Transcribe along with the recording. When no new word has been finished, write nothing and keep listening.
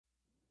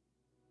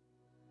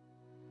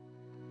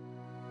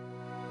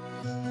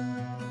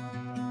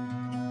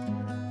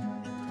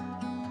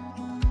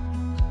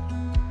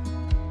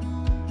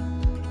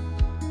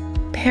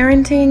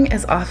Parenting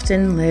is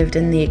often lived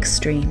in the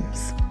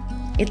extremes.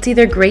 It's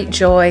either great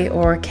joy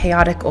or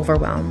chaotic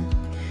overwhelm.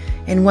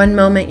 In one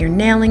moment you're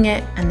nailing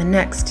it, and the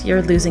next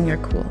you're losing your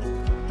cool.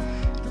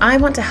 I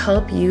want to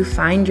help you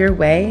find your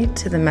way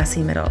to the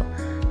messy middle,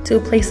 to a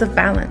place of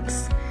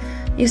balance.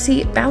 You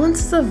see,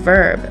 balance is a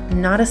verb,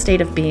 not a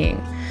state of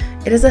being.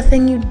 It is a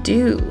thing you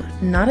do,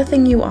 not a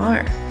thing you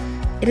are.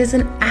 It is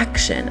an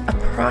action, a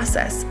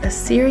process, a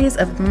series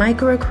of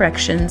micro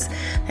corrections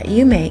that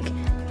you make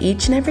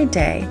each and every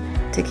day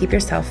to keep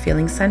yourself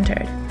feeling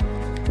centered.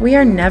 We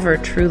are never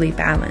truly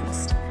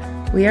balanced.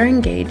 We are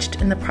engaged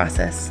in the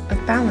process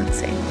of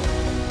balancing.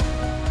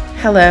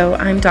 Hello,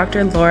 I'm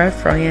Dr. Laura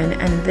Froyen,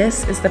 and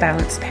this is the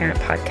Balanced Parent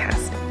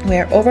Podcast,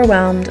 where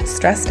overwhelmed,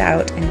 stressed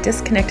out, and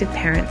disconnected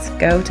parents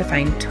go to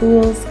find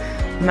tools,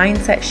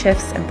 mindset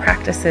shifts, and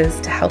practices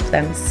to help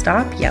them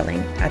stop yelling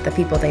at the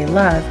people they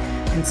love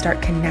and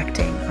start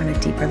connecting on a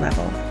deeper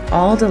level,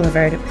 all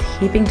delivered with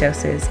heaping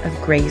doses of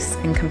grace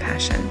and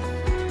compassion.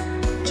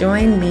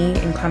 Join me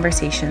in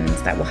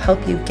conversations that will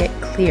help you get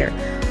clear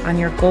on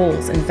your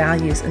goals and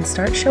values and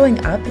start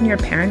showing up in your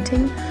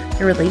parenting,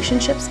 your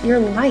relationships, your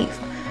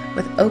life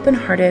with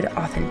open-hearted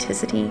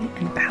authenticity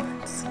and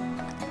balance.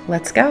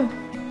 Let's go.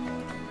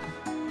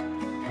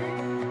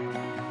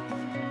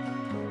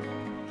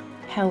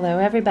 Hello,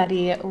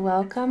 everybody.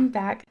 Welcome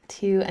back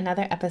to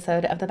another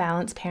episode of the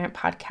Balanced Parent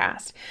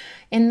Podcast.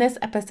 In this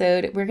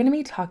episode, we're going to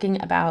be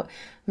talking about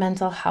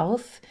mental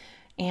health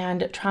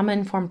and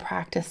trauma-informed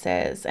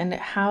practices and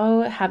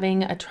how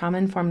having a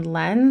trauma-informed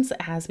lens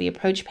as we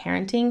approach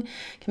parenting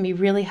can be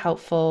really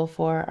helpful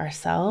for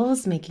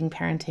ourselves, making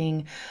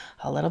parenting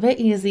a little bit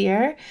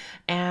easier,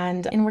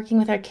 and in working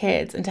with our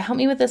kids. And to help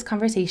me with this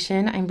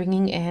conversation, I'm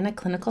bringing in a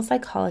clinical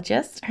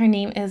psychologist. Her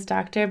name is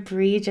Dr.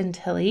 Bre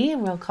Gentile.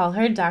 We'll call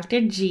her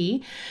Dr.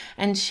 G,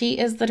 and she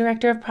is the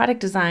Director of Product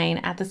Design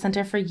at the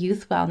Center for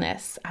Youth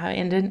Wellness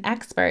and an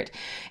expert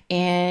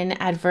in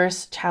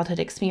adverse childhood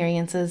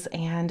experiences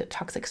and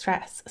toxic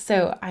stress.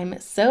 So I'm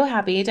so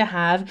happy to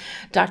have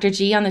Dr.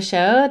 G on the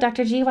show.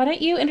 Dr. G, why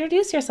don't you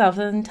introduce yourself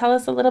and tell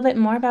us a little bit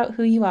more about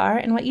who you are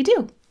and what you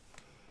do?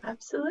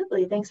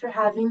 Absolutely. Thanks for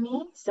having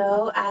me.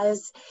 So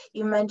as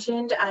you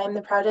mentioned, I'm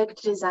the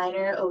product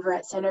designer over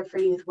at Center for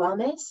Youth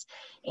Wellness,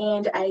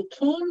 and I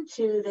came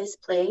to this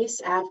place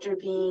after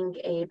being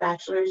a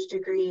bachelor's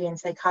degree in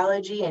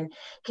psychology and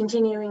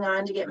continuing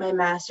on to get my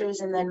master's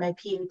and then my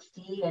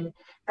PhD, and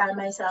found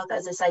myself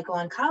as a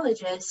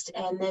psycho-oncologist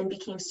and then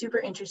became super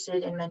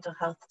interested in mental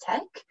health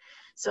tech.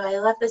 So I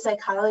left the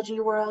psychology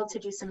world to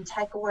do some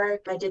tech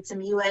work. I did some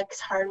UX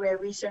hardware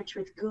research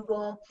with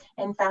Google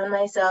and found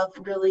myself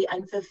really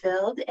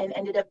unfulfilled and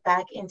ended up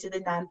back into the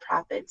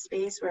nonprofit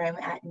space where I'm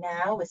at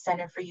now with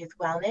Center for Youth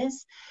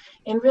Wellness.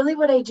 And really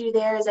what I do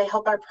there is I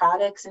help our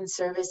products and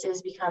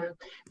services become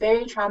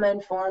very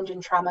trauma-informed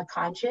and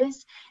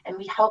trauma-conscious. And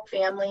we help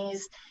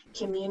families,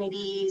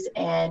 communities,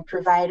 and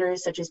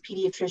providers such as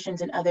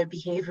pediatricians and other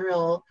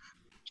behavioral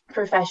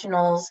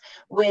professionals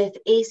with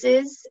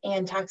ACEs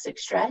and toxic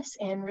stress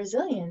and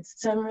resilience.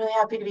 So I'm really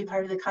happy to be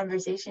part of the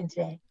conversation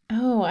today.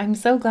 Oh, I'm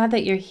so glad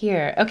that you're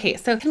here. Okay,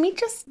 so can we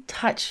just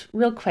touch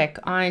real quick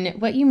on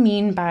what you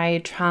mean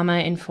by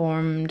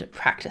trauma-informed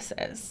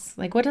practices?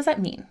 Like, what does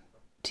that mean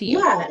to you?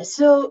 Yeah,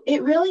 so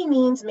it really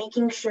means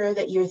making sure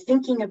that you're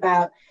thinking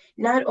about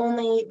not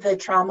only the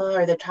trauma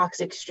or the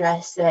toxic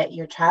stress that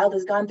your child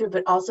has gone through,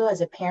 but also as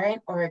a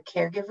parent or a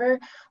caregiver,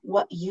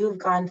 what you've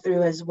gone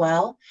through as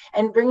well,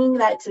 and bringing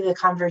that to the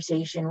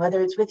conversation, whether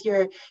it's with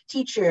your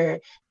teacher,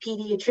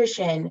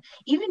 pediatrician,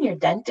 even your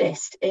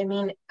dentist. I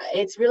mean,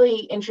 it's really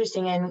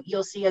interesting, and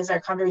you'll see as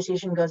our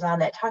conversation goes on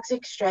that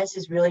toxic stress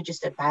is really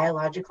just a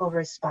biological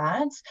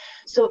response.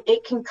 So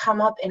it can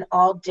come up in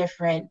all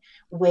different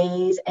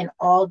ways and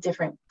all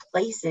different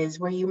places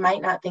where you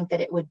might not think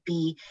that it would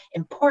be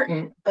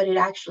important, but it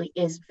actually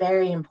is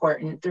very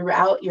important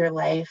throughout your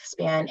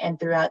lifespan and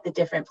throughout the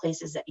different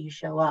places that you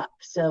show up.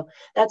 So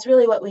that's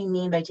really what we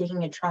mean by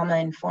taking a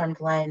trauma-informed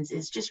lens,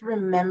 is just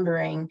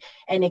remembering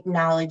and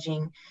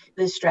acknowledging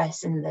the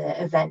stress and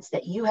the events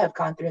that you have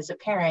gone through as a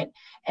parent,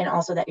 and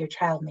also that your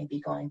child may be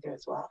going through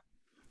as well.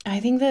 I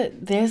think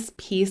that this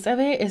piece of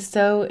it is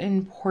so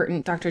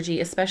important, Dr. G,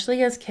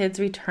 especially as kids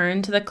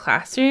return to the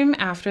classroom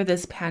after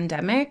this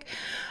pandemic.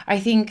 I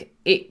think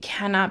it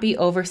cannot be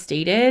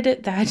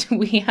overstated that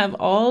we have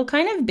all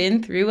kind of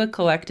been through a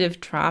collective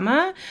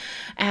trauma,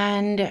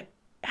 and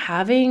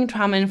having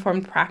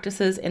trauma-informed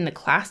practices in the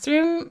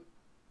classroom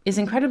is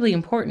incredibly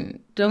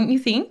important, don't you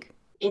think?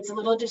 It's a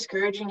little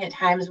discouraging at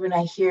times when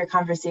I hear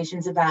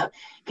conversations about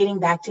getting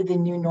back to the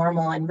new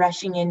normal and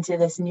rushing into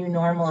this new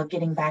normal of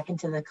getting back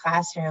into the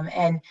classroom.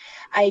 And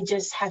I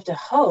just have to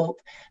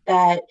hope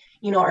that,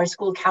 our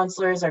school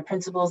counselors, our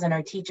principals, and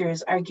our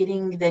teachers are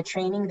getting the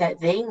training that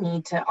they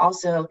need to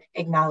also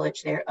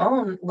acknowledge their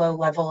own low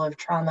level of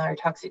trauma or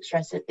toxic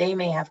stress that they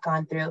may have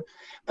gone through,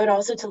 but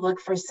also to look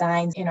for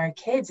signs in our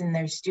kids and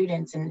their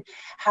students, and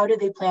how do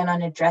they plan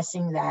on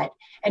addressing that.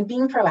 And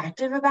being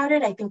proactive about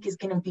it, I think, is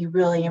going to be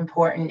really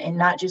important important, and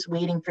not just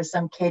waiting for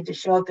some kid to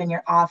show up in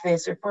your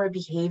office or for a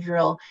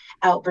behavioral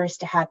outburst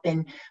to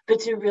happen, but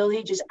to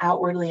really just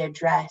outwardly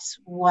address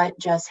what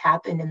just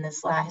happened in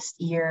this last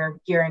year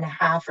and a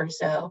half or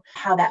so,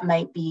 how that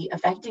might be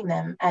affecting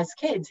them as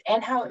kids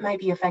and how it might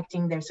be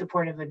affecting their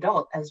supportive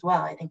adult as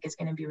well, I think is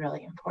going to be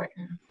really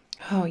important.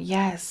 Oh,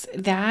 yes.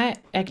 That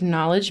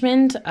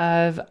acknowledgement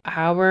of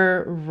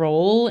our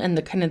role and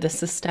the kind of the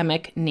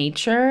systemic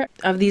nature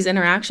of these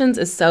interactions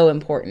is so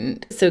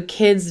important. So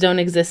kids don't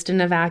exist in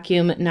a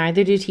vacuum,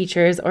 neither do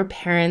teachers or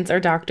parents or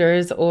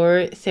doctors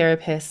or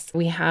therapists.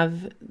 We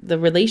have the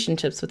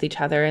relationships with each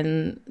other,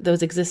 and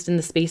those exist in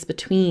the space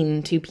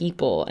between two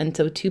people. And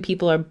so two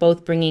people are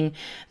both bringing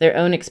their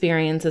own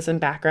experiences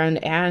and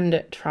background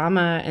and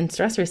trauma and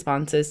stress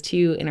responses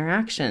to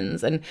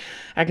interactions, and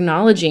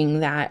acknowledging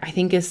that, I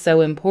think, is so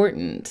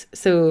important.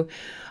 So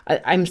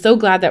I'm so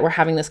glad that we're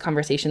having this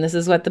conversation. This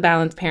is what the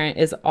Balanced Parent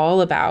is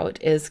all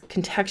about, is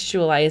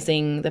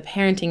contextualizing the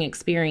parenting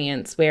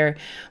experience, where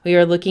we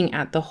are looking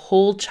at the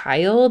whole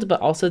child, but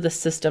also the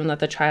system that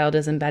the child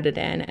is embedded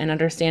in, and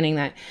understanding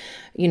that,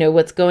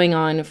 what's going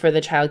on for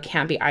the child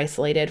can't be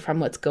isolated from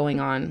what's going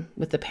on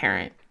with the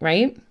parent,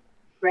 right?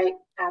 Right.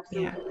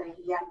 Absolutely.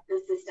 Yeah.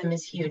 The system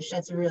is huge.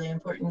 That's a really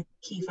important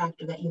key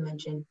factor that you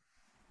mentioned.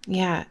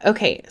 Yeah.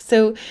 Okay.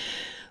 So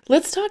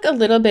let's talk a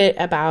little bit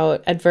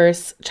about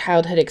adverse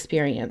childhood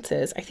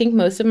experiences. I think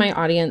most of my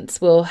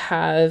audience will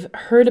have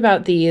heard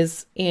about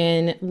these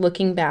in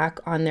looking back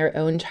on their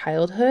own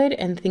childhood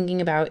and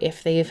thinking about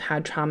if they've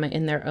had trauma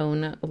in their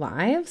own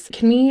lives.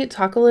 Can we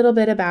talk a little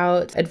bit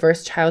about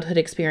adverse childhood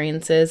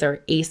experiences,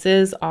 or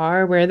ACEs,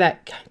 are, where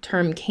that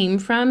term came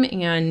from,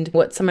 and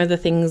what some of the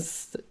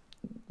things,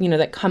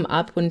 that come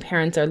up when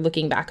parents are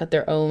looking back at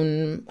their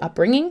own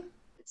upbringing?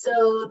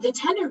 So the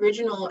 10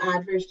 original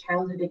adverse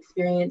childhood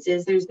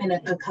experiences, there's been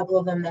a couple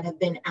of them that have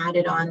been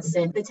added on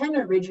since. The 10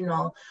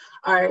 original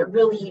are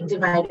really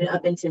divided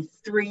up into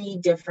 3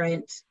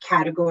 different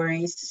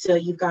categories. So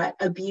you've got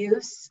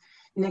abuse,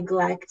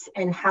 neglect,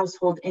 and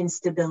household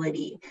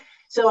instability.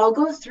 So I'll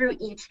go through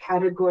each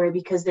category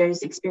because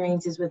there's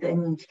experiences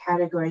within each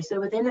category.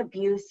 So within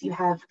abuse, you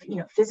have,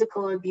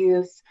 physical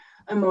abuse,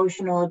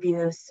 emotional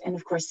abuse, and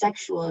of course,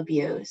 sexual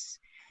abuse.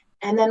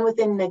 And then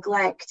within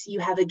neglect,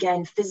 you have,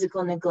 again,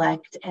 physical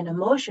neglect and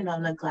emotional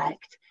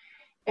neglect.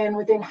 And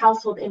within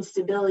household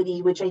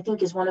instability, which I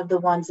think is one of the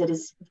ones that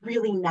is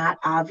really not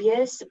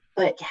obvious,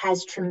 but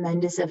has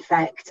tremendous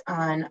effect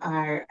on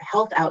our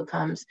health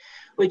outcomes,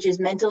 which is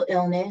mental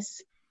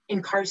illness,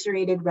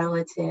 incarcerated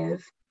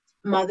relative,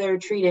 mother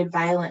treated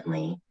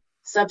violently,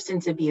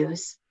 substance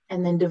abuse,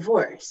 and then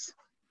divorce.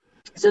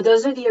 So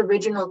those are the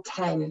original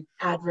 10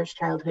 adverse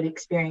childhood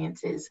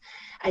experiences.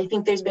 I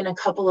think there's been a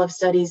couple of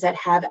studies that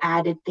have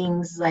added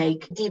things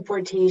like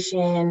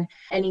deportation,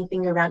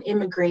 anything around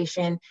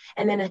immigration,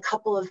 and then a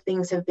couple of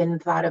things have been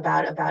thought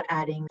about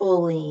adding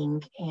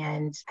bullying,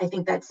 and I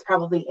think that's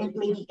probably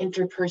maybe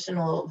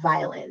interpersonal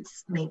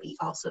violence maybe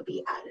also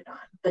be added on.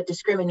 But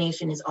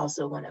discrimination is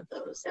also one of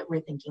those that we're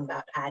thinking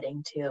about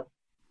adding too.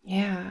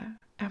 Yeah,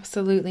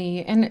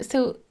 absolutely. And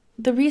so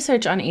the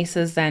research on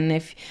ACEs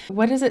then,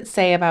 what does it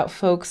say about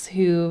folks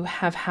who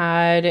have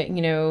had,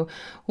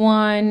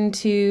 1,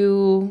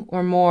 2,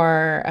 or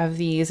more of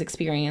these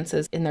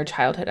experiences in their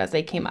childhood as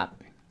they came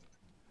up?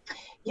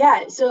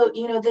 Yeah, so,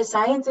 the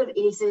science of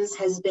ACEs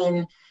has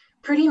been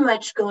pretty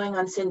much going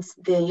on since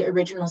the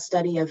original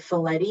study of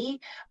Folletti,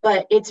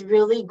 but it's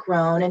really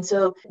grown. And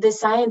so the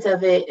science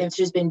of it's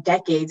just been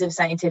decades of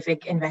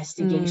scientific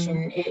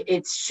investigation.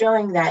 It's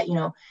showing that,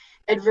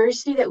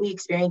 adversity that we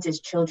experience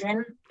as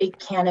children, it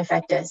can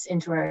affect us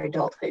into our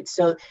adulthood.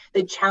 So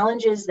the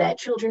challenges that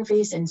children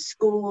face in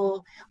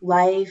school,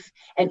 life,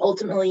 and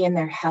ultimately in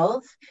their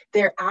health,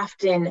 they're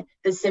often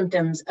the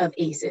symptoms of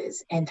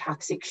ACEs and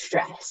toxic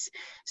stress.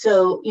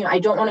 So, I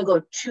don't want to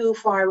go too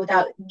far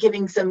without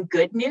giving some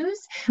good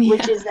news,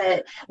 which is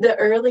that the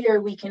earlier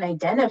we can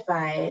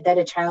identify that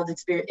a child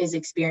is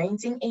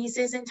experiencing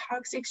ACEs and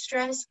toxic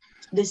stress,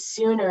 the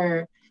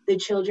sooner the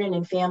children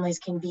and families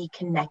can be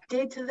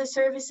connected to the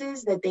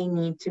services that they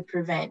need to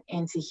prevent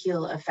and to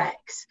heal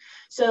effects.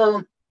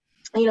 So,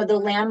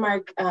 the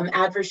landmark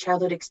adverse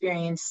childhood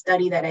experience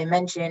study that I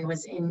mentioned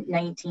was in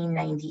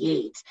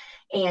 1998.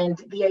 And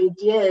the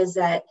idea is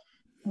that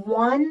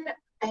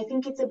I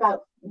think it's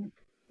about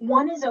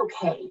 1 is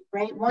okay,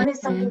 right? 1 is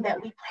something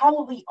that we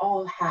probably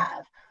all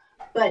have.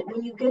 But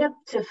when you get up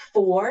to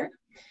 4,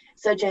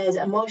 such as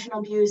emotional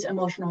abuse,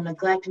 emotional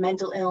neglect,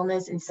 mental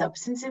illness, and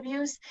substance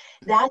abuse,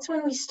 that's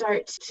when we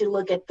start to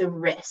look at the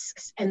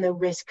risks and the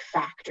risk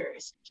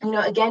factors.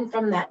 Again,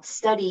 from that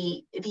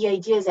study, the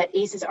idea is that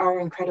ACEs are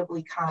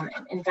incredibly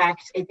common. In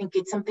fact, I think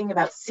it's something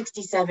about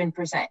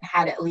 67%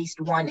 had at least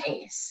 1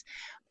 ACE.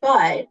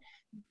 But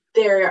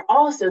there are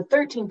also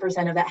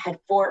 13% of that had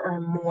 4 or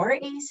more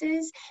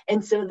ACEs.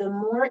 And so the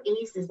more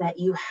ACEs that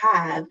you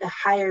have, the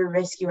higher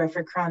risk you are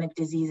for chronic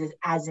diseases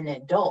as an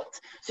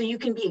adult. So you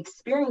can be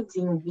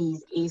experiencing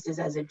these ACEs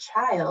as a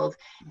child,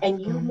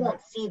 and you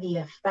won't see the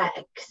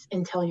effects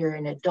until you're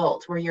an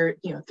adult, where you're,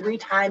 3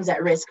 times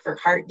at risk for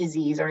heart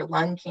disease or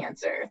lung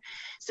cancer.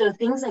 So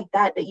things like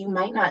that you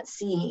might not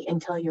see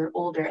until you're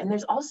older. And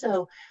there's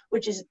also,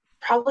 which is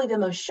probably the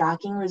most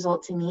shocking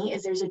result to me,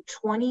 is there's a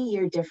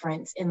 20-year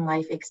difference in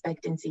life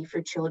expectancy for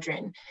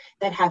children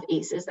that have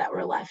ACEs that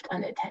were left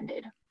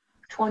unattended.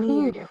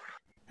 20-year difference.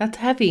 That's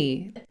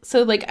heavy.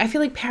 So I feel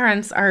like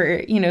parents are,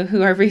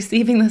 who are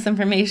receiving this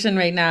information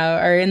right now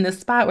are in this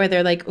spot where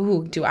they're like,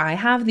 ooh, do I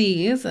have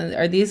these?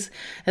 Is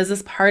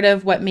this part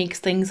of what makes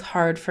things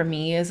hard for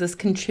me? Is this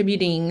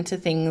contributing to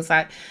things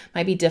that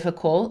might be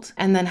difficult?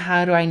 And then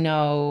how do I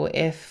know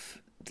if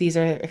these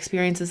are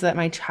experiences that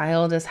my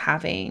child is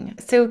having?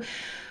 So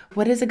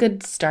what is a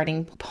good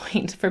starting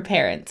point for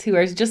parents who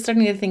are just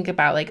starting to think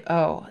about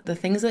the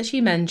things that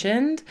she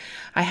mentioned,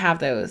 I have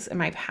those in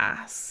my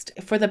past.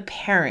 For the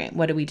parent,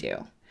 what do we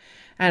do?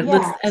 And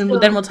then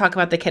we'll talk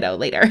about the kiddo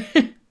later.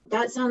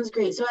 That sounds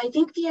great. So I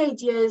think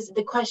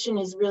the question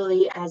is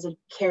really, as a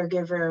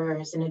caregiver or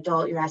as an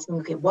adult, you're asking,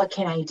 okay, what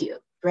can I do?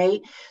 Right?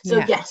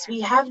 So yes,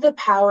 we have the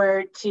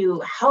power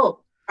to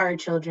help our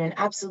children,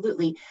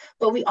 absolutely.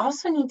 But we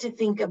also need to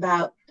think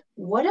about,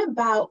 what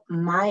about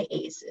my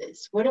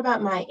ACEs? What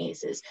about my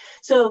ACEs?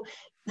 So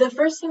the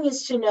first thing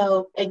is to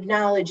know,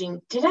 acknowledging,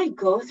 did I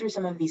go through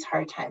some of these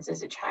hard times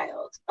as a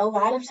child? A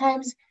lot of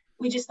times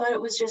we just thought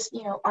it was just,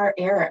 our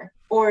era,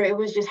 or it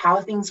was just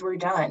how things were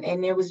done.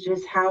 And it was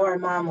just how our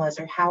mom was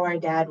or how our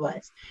dad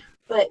was.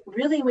 But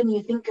really, when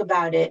you think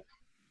about it,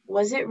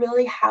 was it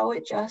really how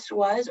it just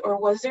was? Or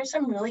was there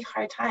some really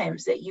hard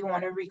times that you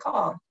want to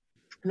recall?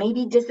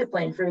 Maybe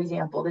discipline, for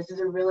example. This is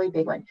a really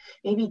big one.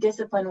 Maybe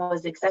discipline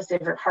was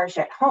excessive or harsh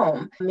at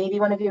home. Maybe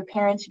one of your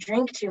parents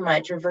drank too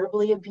much or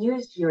verbally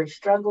abused you or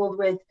struggled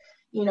with,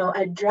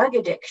 a drug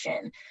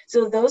addiction.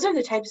 So those are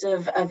the types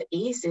of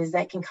ACEs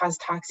that can cause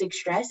toxic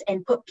stress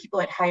and put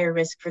people at higher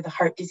risk for the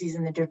heart disease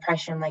and the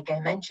depression, like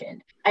I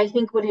mentioned. I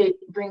think what it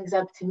brings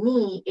up to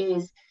me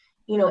is,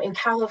 in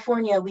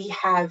California, we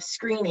have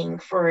screening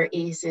for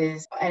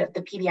ACEs at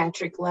the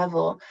pediatric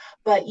level,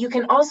 but you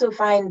can also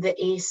find the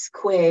ACE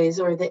quiz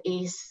or the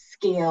ACE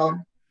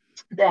scale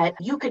that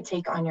you could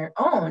take on your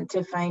own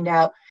to find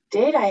out,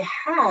 did I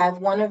have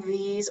one of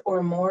these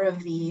or more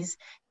of these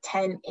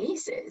 10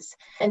 ACEs?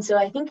 And so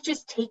I think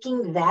just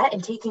taking that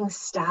and taking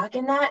stock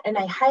in that, and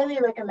I highly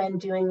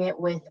recommend doing it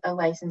with a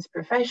licensed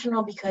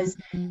professional, because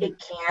it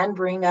can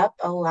bring up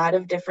a lot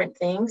of different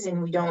things.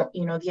 And we don't,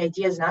 the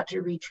idea is not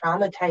to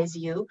re-traumatize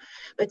you,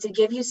 but to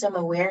give you some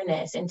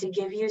awareness and to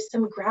give you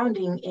some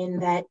grounding in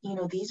that,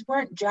 these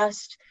weren't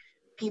just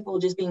people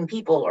just being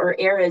people or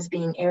eras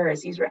being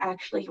eras. These were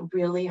actually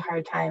really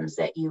hard times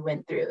that you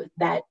went through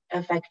that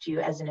affect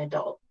you as an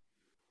adult.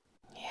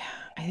 Yeah,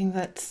 I think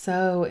that's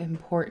so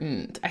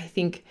important. I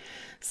think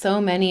so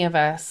many of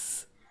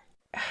us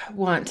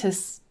want to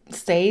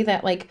say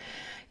that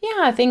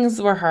yeah,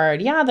 things were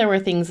hard. Yeah, there were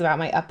things about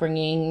my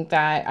upbringing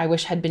that I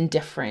wish had been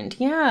different.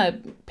 Yeah,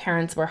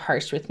 parents were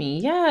harsh with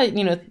me. Yeah,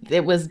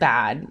 it was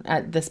bad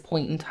at this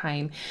point in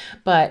time,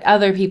 but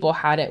other people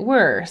had it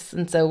worse.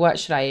 And so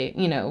what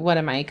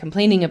am I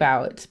complaining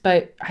about?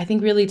 But I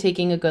think really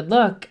taking a good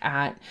look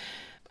at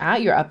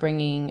your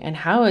upbringing and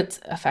how it's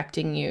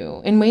affecting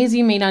you in ways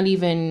you may not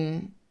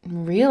even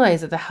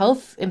realize, that the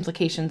health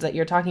implications that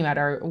you're talking about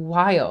are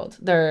wild.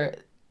 They're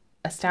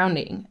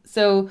astounding.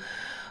 So,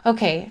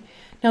 okay.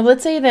 Now,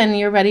 let's say then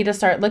you're ready to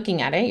start looking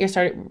at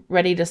it.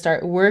 Ready to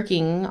start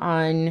working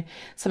on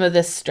some of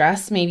this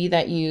stress, maybe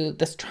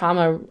this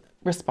trauma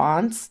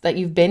response that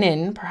you've been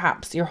in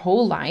perhaps your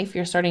whole life.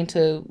 You're starting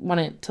to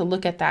want to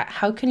look at that.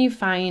 How can you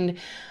find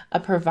a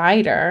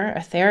provider,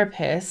 a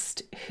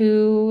therapist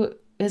who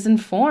is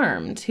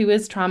informed, who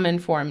is trauma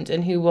informed,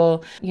 and who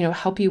will,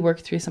 help you work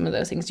through some of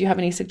those things? Do you have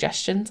any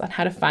suggestions on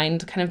how to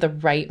find kind of the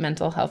right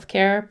mental health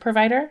care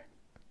provider?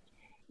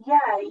 Yeah,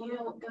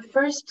 the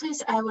first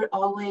place I would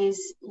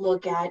always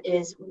look at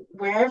is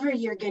wherever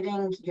you're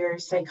getting your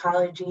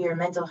psychology or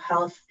mental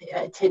health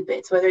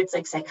tidbits, whether it's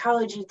like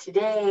Psychology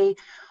Today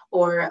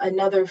or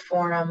another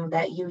forum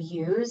that you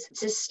use,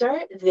 to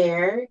start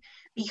there,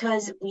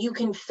 because you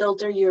can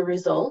filter your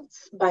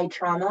results by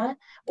trauma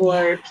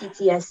or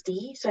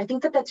PTSD. So I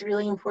think that that's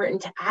really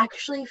important, to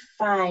actually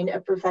find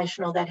a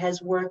professional that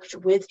has worked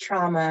with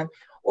trauma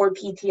or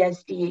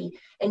PTSD.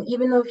 And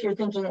even though if you're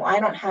thinking, well, I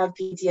don't have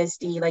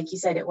PTSD, like you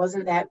said, it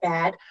wasn't that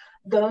bad,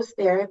 those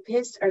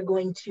therapists are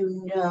going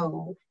to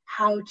know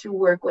how to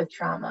work with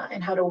trauma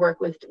and how to work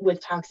with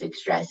toxic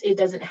stress. It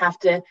doesn't have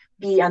to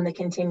be on the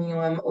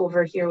continuum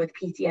over here with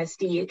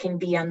PTSD. It can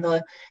be on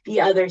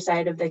the other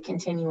side of the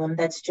continuum.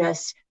 That's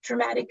just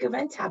traumatic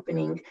events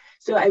happening.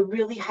 So I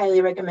really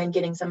highly recommend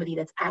getting somebody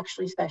that's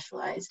actually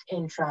specialized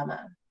in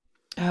trauma.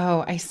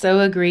 Oh, I so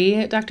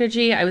agree, Dr.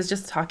 G. I was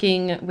just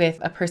talking with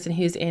a person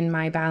who's in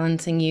my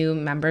Balancing You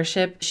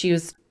membership. She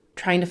was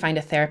trying to find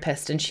a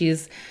therapist, and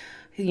she's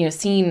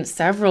seen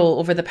several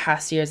over the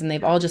past years, and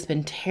they've all just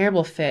been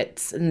terrible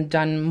fits and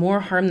done more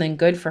harm than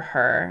good for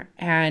her.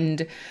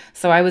 And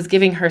so I was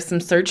giving her some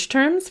search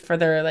terms for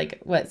their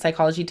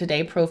Psychology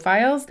Today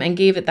profiles, and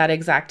gave it that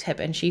exact tip.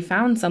 And she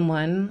found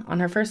someone on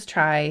her first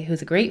try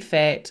who's a great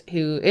fit,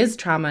 who is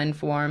trauma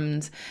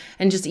informed.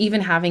 And just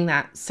even having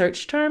that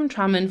search term,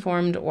 trauma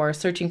informed, or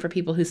searching for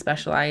people who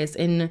specialize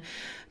in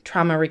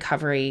trauma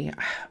recovery,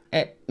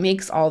 it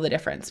makes all the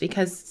difference,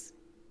 because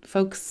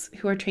folks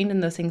who are trained in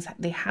those things,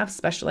 they have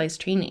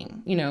specialized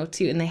training,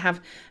 too, and they have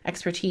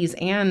expertise.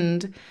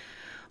 And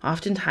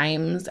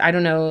oftentimes, I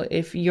don't know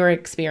if your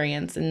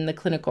experience in the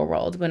clinical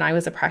world, when I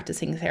was a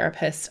practicing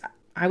therapist,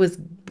 I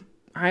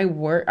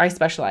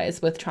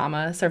specialized with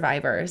trauma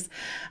survivors,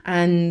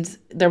 and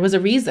there was a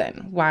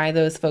reason why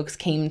those folks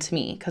came to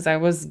me, because I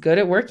was good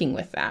at working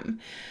with them.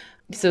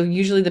 So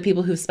usually the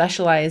people who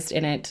specialized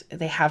in it,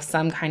 they have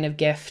some kind of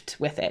gift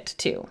with it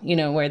too,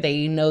 where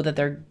they know that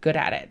they're good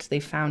at it. They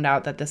found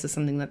out that this is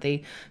something that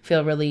they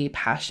feel really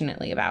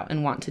passionately about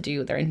and want to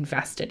do. They're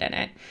invested in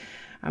it.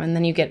 And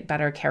then you get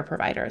better care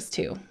providers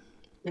too.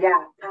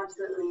 Yeah,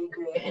 absolutely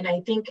agree. And I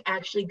think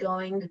actually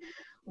going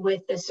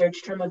with the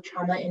search term of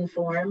trauma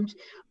informed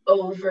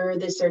over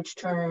the search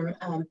term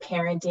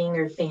parenting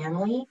or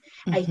family,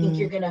 I think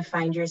you're going to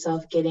find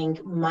yourself getting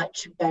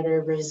much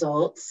better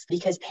results,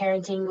 because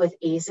parenting with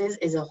ACEs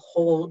is a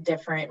whole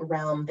different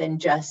realm than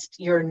just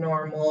your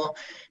normal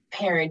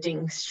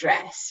parenting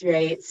stress,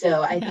 right?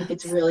 So I think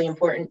it's really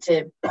important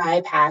to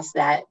bypass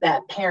that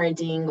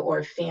parenting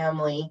or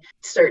family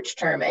search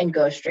term and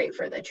go straight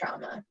for the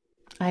trauma.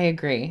 I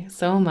agree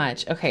so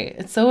much. Okay,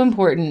 it's so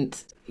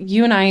important.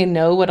 You and I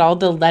know what all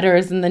the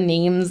letters and the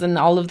names and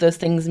all of those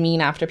things mean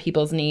after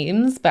people's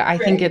names, but I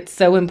think it's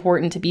so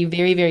important to be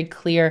very, very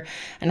clear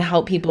and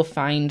help people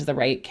find the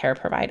right care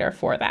provider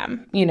for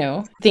them.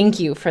 Thank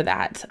you for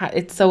that.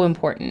 It's so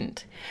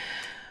important.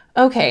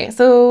 Okay,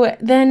 so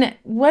then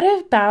what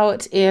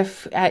about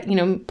if,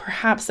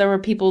 perhaps there were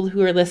people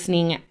who are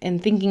listening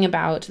and thinking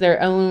about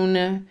their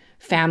own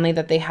family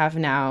that they have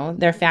now,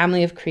 their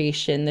family of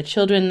creation, the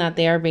children that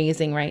they are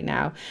raising right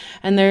now,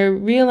 and they're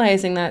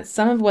realizing that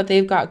some of what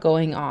they've got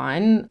going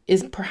on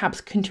is perhaps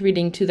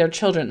contributing to their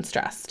children's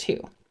stress too.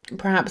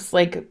 Perhaps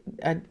like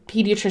a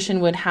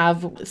pediatrician would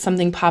have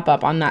something pop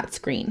up on that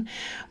screen.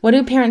 What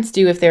do parents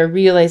do if they're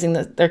realizing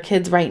that their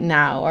kids right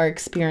now are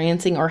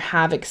experiencing or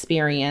have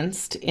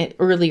experienced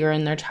earlier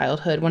in their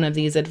childhood one of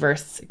these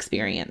adverse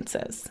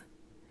experiences?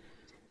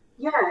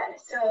 Yeah,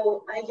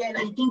 so again,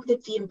 I think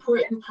that the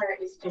important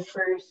part is to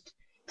first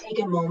take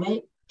a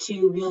moment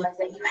to realize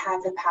that you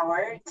have the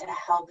power to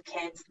help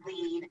kids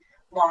lead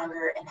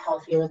longer and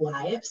healthier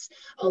lives.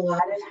 A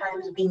lot of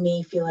times we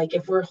may feel like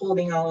if we're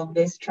holding all of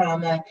this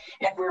trauma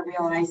and we're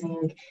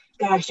realizing,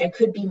 gosh, I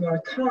could be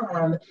more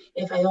calm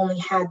if I only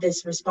had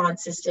this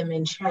response system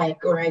in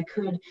check, or I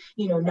could,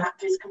 not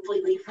just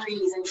completely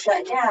freeze and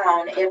shut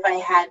down if I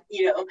had,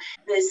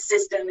 this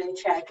system in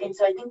check. And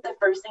so I think the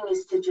first thing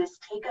is to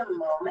just take a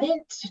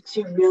moment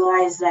to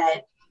realize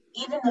that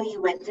even though you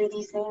went through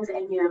these things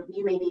and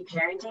you may be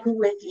parenting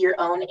with your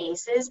own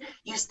ACEs,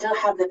 you still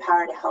have the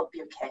power to help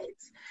your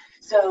kids.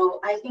 So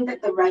I think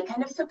that the right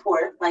kind of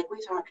support, like we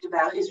talked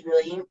about, is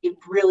really,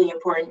 really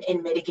important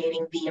in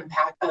mitigating the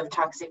impact of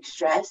toxic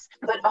stress.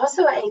 But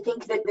also, I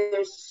think that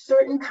there's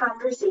certain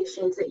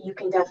conversations that you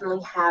can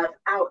definitely have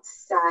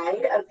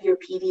outside of your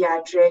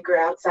pediatric or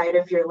outside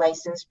of your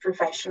licensed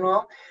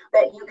professional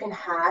that you can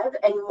have.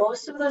 And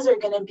most of those are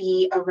going to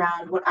be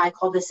around what I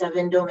call the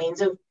 7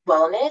 domains of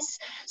wellness.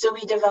 So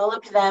we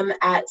developed them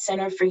at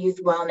Center for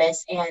Youth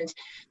Wellness, and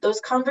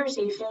those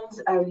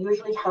conversations are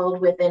usually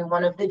held within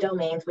one of the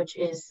domains, which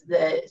is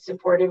the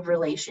supportive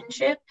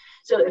relationship.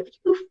 So if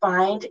you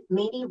find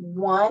maybe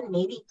 1,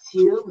 maybe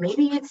 2,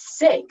 maybe it's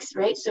 6,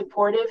 right?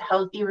 Supportive,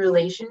 healthy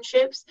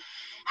relationships,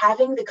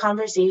 having the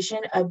conversation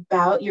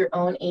about your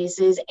own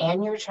ACEs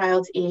and your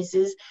child's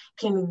ACEs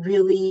can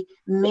really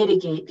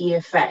mitigate the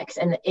effects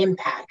and the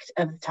impact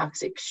of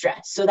toxic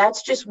stress. So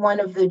that's just one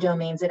of the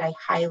domains that I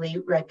highly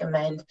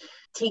recommend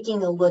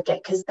taking a look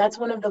at, because that's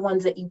one of the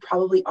ones that you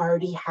probably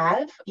already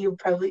have. You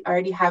probably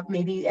already have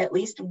maybe at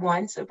least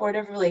one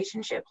supportive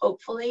relationship,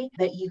 hopefully,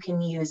 that you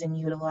can use and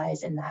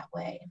utilize in that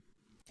way.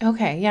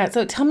 Okay, yeah.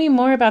 So tell me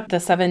more about the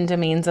 7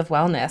 domains of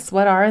wellness.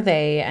 What are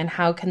they, and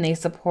how can they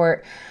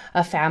support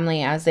a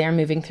family as they are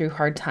moving through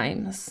hard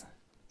times?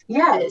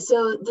 Yeah,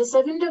 so the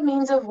 7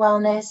 domains of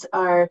wellness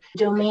are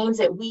domains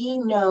that we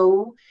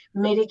know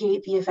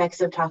mitigate the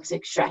effects of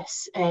toxic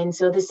stress. And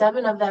so the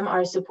 7 of them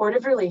are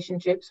supportive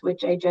relationships,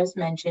 which I just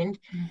mentioned,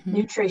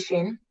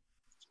 nutrition,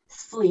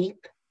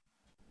 sleep,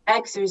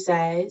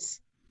 exercise,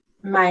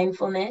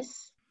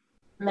 mindfulness,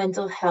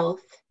 mental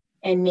health,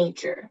 and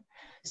nature.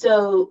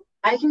 So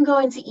I can go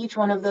into each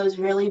one of those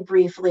really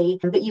briefly,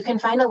 but you can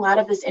find a lot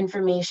of this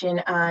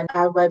information on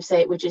our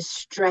website, which is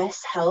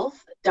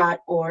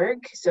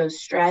health.org. So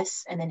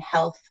stress and then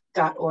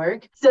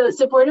health.org. So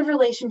supportive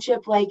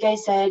relationship, like I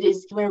said,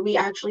 is where we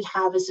actually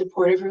have a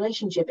supportive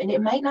relationship. And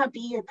it might not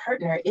be your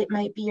partner. It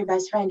might be your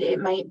best friend. It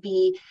might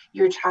be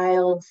your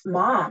child's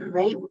mom,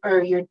 right?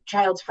 Or your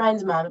child's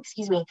friend's mom,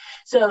 excuse me.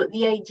 So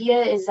the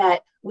idea is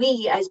that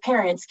we as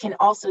parents can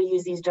also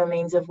use these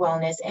domains of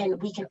wellness,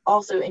 and we can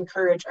also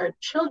encourage our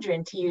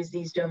children to use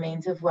these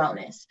domains of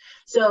wellness.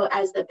 So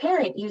as the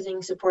parent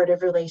using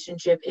supportive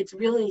relationship, it's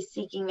really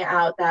seeking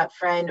out that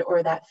friend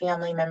or that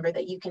family member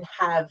that you can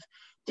have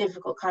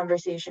difficult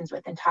conversations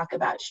with and talk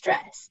about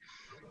stress.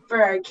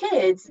 For our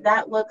kids,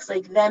 that looks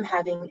like them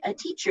having a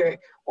teacher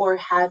or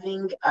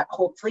having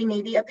hopefully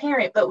maybe a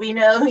parent, but we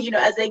know,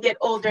 as they get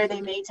older,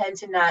 they may tend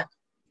to not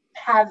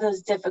have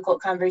those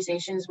difficult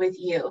conversations with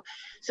you.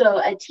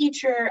 So a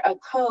teacher, a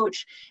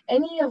coach,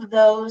 any of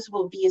those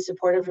will be a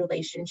supportive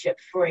relationship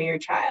for your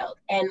child.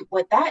 And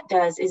what that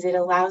does is it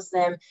allows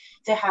them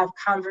to have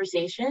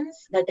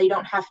conversations that they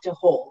don't have to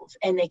hold,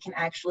 and they can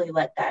actually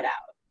let that out.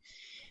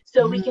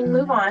 So we can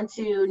move on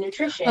to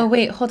nutrition. Oh,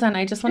 wait, hold on.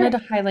 I just wanted to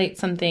highlight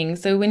something.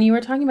 So when you were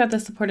talking about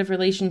the supportive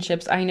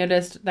relationships, I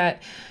noticed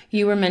that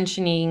you were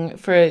mentioning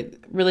for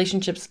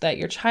relationships that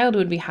your child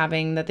would be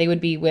having, that they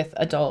would be with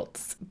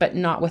adults, but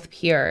not with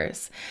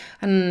peers.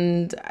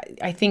 And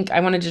I think I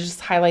wanted to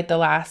just highlight the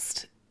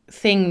last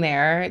thing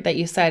there that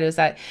you said, was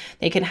that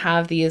they can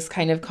have these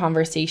kind of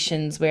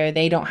conversations where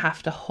they don't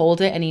have to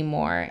hold it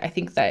anymore. I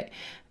think that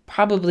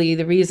probably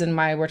the reason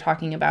why we're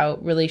talking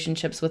about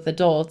relationships with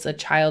adults, a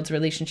child's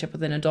relationship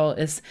with an adult,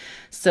 is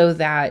so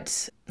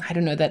that, I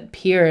don't know, that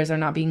peers are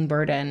not being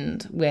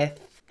burdened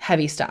with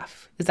heavy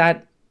stuff. Is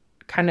that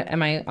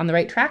am I on the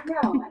right track?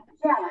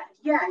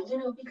 Yeah,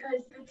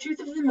 because the truth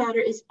of the matter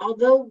is,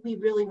 although we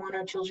really want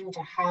our children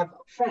to have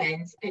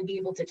friends and be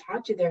able to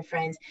talk to their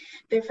friends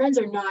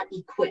are not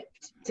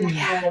equipped to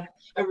have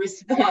a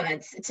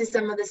response to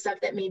some of the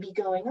stuff that may be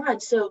going on.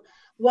 So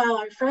while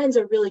our friends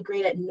are really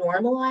great at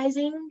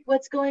normalizing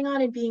what's going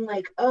on and being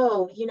like,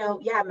 oh,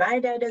 my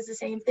dad does the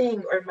same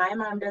thing, or my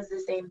mom does the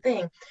same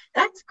thing,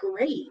 that's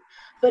great.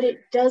 But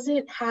it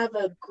doesn't have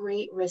a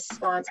great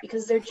response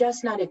because they're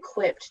just not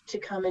equipped to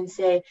come and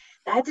say,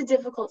 that's a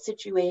difficult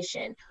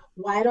situation.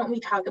 Why don't we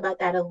talk about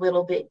that a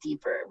little bit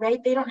deeper,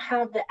 right? They don't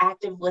have the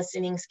active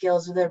listening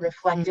skills or the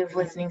reflective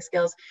listening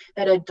skills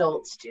that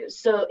adults do.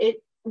 So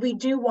we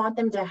do want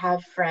them to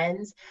have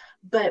friends,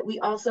 but we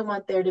also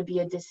want there to be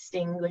a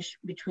distinguish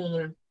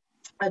between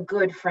a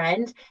good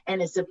friend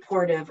and a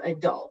supportive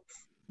adult.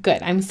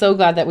 Good. I'm so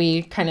glad that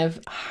we kind of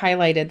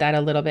highlighted that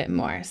a little bit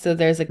more. So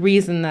there's a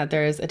reason that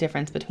there's a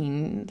difference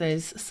between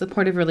those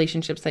supportive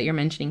relationships that you're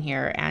mentioning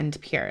here and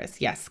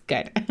peers. Yes,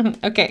 good.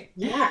 Okay.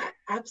 Yeah,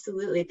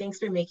 absolutely. Thanks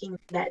for making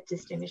that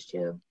distinguish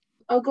too.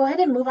 I'll go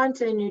ahead and move on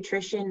to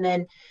nutrition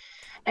then.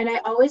 And I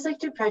always like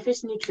to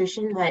preface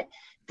nutrition that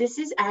this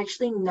is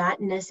actually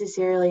not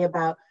necessarily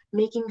about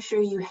making sure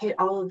you hit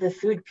all of the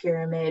food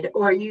pyramid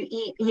or you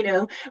eat,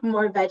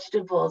 more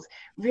vegetables.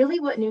 Really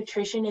what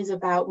nutrition is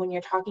about when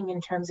you're talking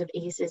in terms of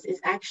ACEs is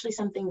actually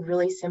something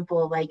really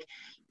simple, like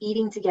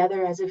eating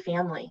together as a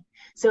family.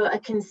 So a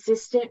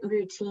consistent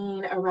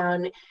routine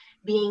around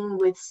being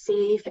with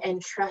safe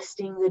and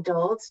trusting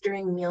adults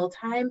during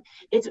mealtime,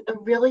 it's a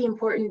really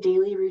important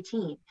daily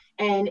routine.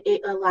 And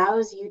it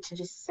allows you to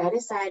just set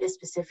aside a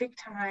specific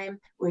time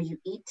where you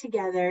eat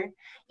together.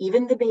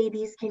 Even the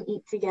babies can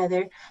eat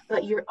together,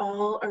 but you're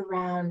all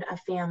around a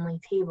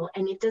family table.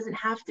 And it doesn't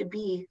have to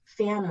be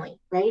family,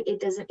 right?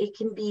 It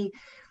can be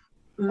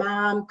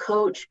mom,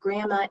 coach,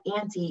 grandma,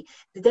 auntie.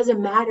 It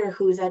doesn't matter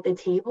who's at the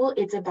table.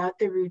 It's about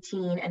the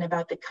routine and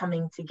about the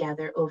coming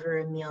together over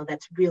a meal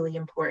that's really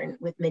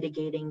important with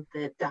mitigating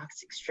the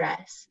toxic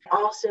stress.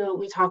 Also,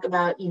 we talk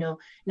about,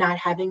 not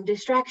having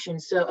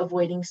distractions. So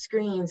avoiding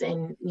screens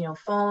and,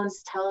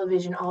 phones,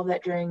 television, all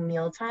that during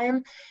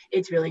mealtime.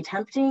 It's really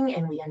tempting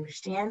and we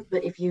understand.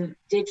 But if you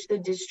ditch the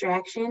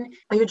distraction,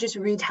 you're just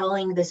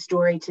retelling the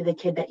story to the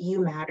kid that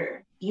you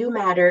matter. You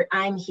matter,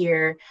 I'm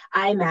here,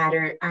 I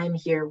matter, I'm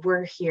here,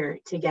 we're here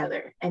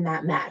together, and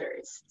that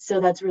matters. So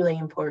that's really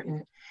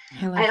important.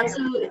 I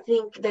also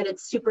think that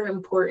it's super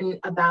important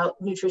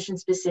about nutrition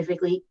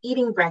specifically.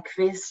 Eating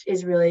breakfast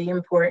is really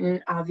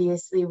important.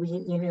 Obviously, we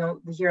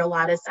hear a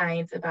lot of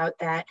science about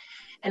that.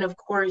 And of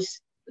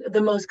course,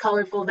 the most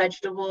colorful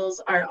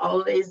vegetables are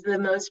always the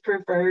most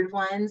preferred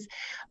ones.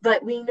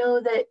 But we know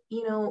that,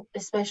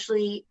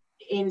 especially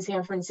in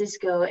San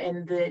Francisco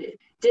and the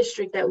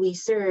district that we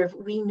serve,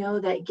 we know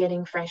that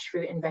getting fresh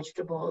fruit and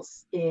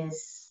vegetables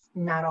is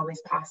not always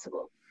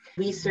possible.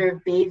 We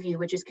serve Bayview,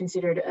 which is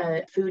considered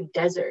a food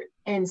desert.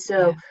 And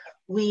so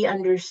we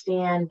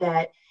understand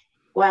that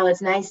while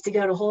it's nice to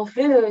go to Whole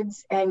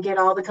Foods and get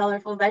all the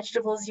colorful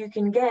vegetables you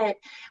can get,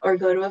 or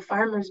go to a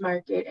farmer's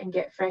market and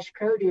get fresh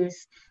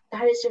produce,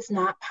 that is just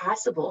not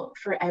possible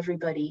for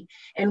everybody.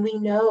 And we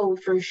know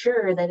for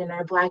sure that in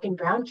our Black and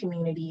Brown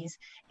communities,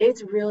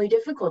 it's really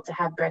difficult to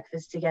have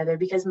breakfast together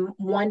because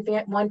one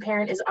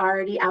parent is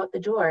already out the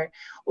door,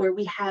 or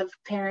we have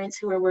parents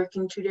who are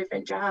working 2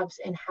 different jobs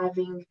and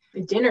having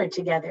dinner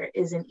together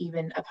isn't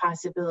even a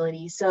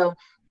possibility. So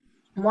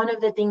one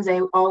of the things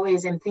I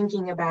always am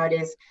thinking about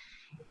is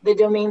the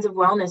domains of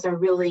wellness are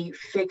really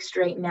fixed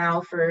right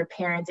now for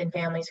parents and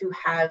families who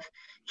have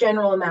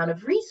general amount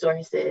of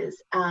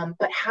resources.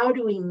 But how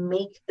do we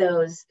make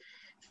those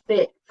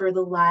fit for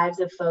the lives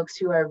of folks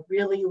who are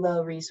really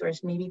low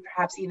resource, maybe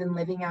perhaps even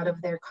living out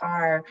of their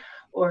car,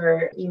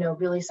 or,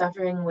 really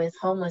suffering with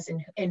homeless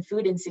and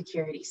food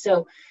insecurity?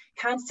 So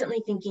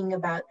constantly thinking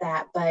about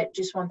that, but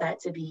just want that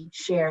to be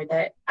shared,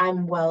 that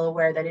I'm well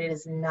aware that it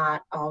is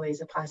not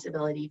always a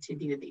possibility to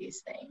do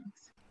these things.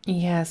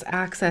 Yes,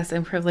 access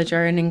and privilege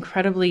are an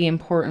incredibly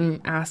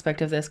important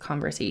aspect of this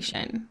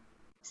conversation.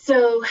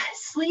 So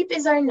sleep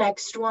is our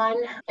next one.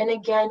 And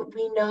again,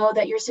 we know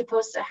that you're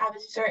supposed to have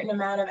a certain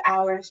amount of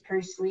hours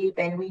per sleep.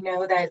 And we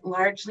know that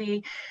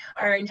largely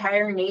our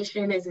entire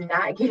nation is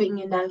not getting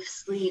enough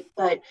sleep.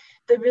 But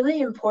the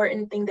really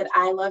important thing that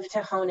I love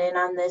to hone in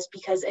on this,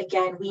 because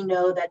again, we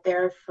know that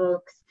there are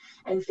folks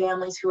and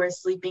families who are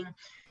sleeping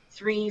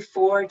 3,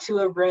 4 to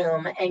a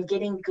room, and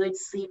getting good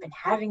sleep and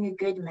having a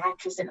good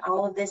mattress and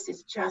all of this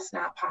is just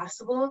not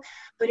possible.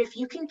 But if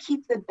you can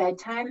keep the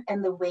bedtime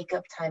and the wake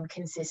up time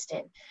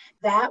consistent,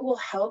 that will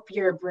help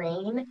your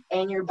brain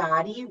and your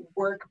body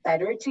work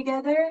better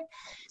together.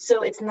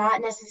 So it's not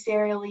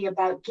necessarily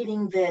about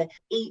getting the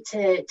 8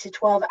 to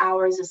 12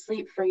 hours of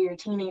sleep for your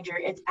teenager.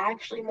 It's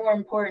actually more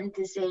important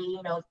to say,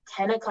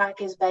 10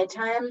 o'clock is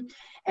bedtime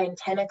and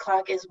 10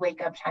 o'clock is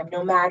wake up time,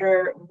 no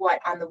matter what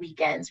on the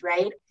weekends,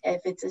 right?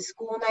 If it's a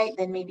school night,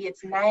 then maybe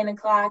it's 9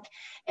 o'clock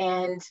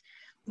and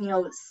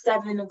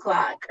 7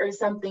 o'clock or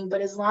something.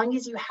 But as long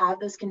as you have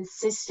those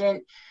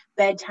consistent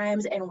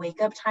bedtimes and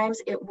wake up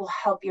times, it will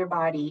help your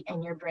body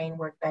and your brain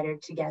work better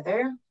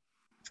together.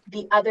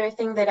 The other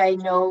thing that I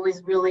know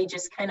is really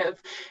just kind of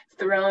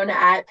thrown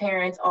at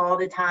parents all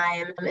the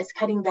time is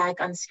cutting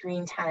back on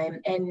screen time.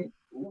 And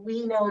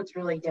we know it's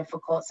really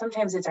difficult.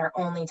 Sometimes it's our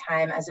only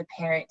time as a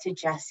parent to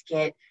just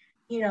get,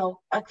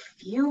 a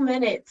few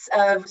minutes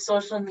of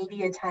social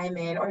media time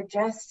in, or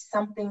just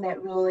something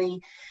that really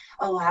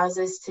allows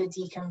us to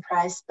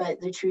decompress.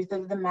 But the truth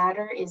of the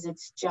matter is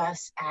it's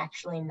just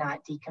actually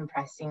not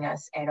decompressing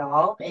us at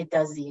all. It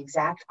does the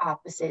exact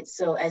opposite.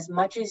 So as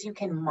much as you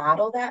can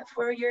model that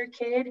for your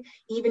kid,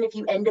 even if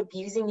you end up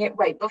using it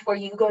right before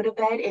you go to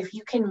bed, if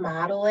you can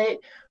model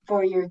it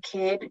for your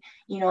kid,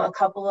 a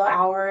couple of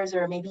hours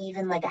or maybe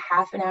even like a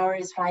half an hour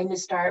is fine to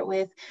start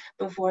with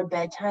before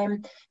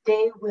bedtime,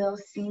 they will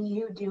see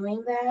you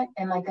doing that.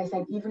 And like I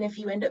said, even if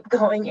you end up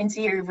going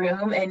into your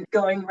room and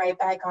going right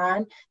back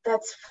on,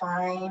 that's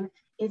fine.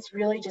 It's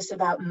really just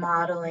about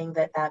modeling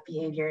that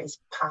behavior is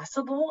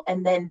possible.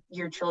 And then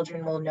your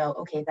children will know,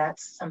 okay,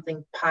 that's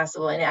something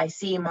possible. And I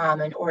see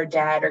mom or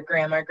dad or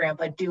grandma or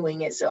grandpa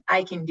doing it, so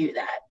I can do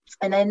that.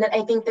 And then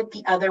I think that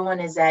the other one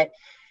is that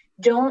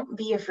don't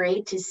be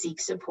afraid to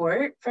seek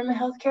support from a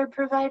healthcare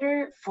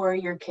provider for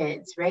your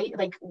kids, right?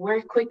 Like,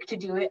 we're quick to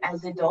do it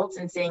as adults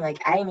and saying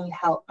like, I need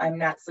help, I'm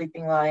not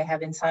sleeping well, I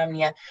have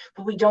insomnia,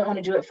 but we don't want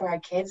to do it for our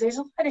kids. There's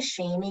a lot of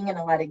shaming and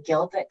a lot of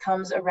guilt that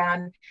comes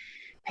around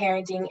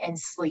parenting and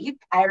sleep.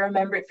 I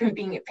remember it from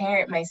being a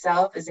parent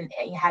myself as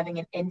having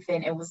an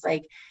infant. It was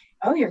like,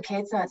 oh, your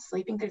kid's not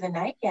sleeping through the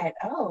night yet.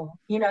 Oh,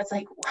 it's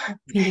like,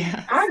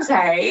 Yes. I'm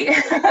sorry,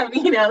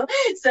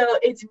 so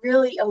it's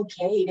really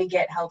okay to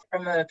get help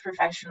from a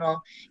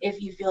professional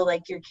if you feel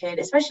like your kid,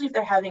 especially if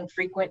they're having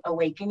frequent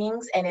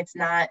awakenings and it's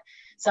not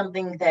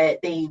something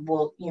that they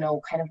will,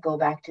 kind of go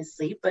back to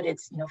sleep, but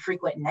it's,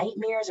 frequent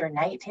nightmares or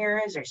night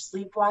terrors or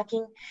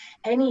sleepwalking,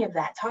 any of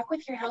that. Talk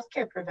with your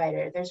healthcare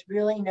provider. There's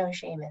really no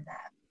shame in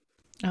that.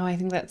 Oh, I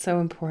think that's so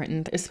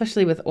important,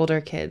 especially with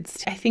older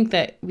kids. I think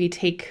that we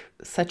take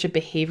such a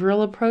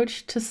behavioral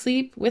approach to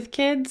sleep with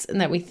kids, and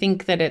that we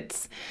think that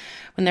it's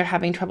when they're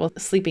having trouble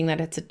sleeping,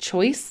 that it's a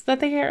choice that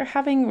they are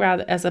having,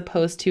 rather as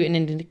opposed to an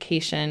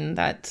indication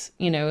that,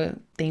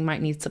 they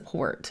might need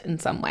support in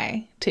some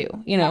way too,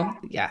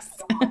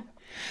 Yes.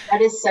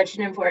 That is such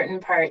an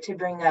important part to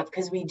bring up,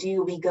 because we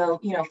go,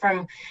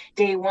 from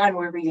day one,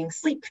 we're reading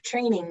sleep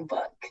training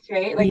books,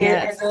 right? Like,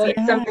 Yes.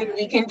 it's something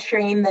we can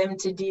train them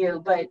to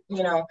do, but,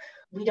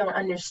 we don't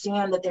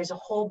understand that there's a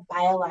whole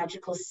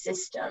biological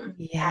system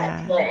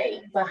at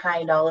play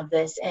behind all of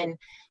this. And,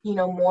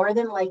 more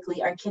than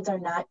likely, our kids are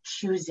not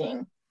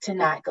choosing to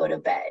not go to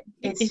bed.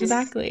 It's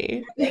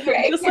exactly just,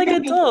 right? Just like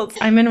adults.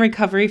 I'm in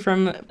recovery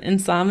from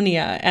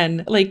insomnia,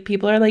 and like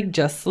people are like,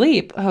 just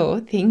sleep. Oh,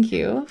 thank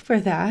you for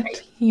that.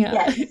 Right. Yeah.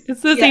 Yes.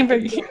 It's the same for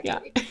exactly. Yeah.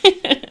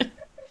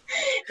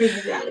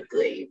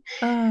 Exactly.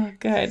 Oh,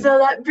 good. So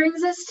that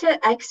brings us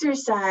to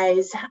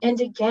exercise. And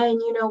again,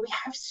 we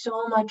have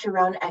so much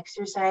around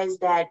exercise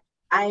that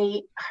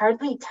I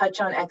hardly touch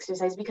on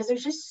exercise because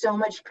there's just so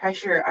much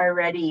pressure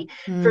already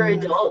for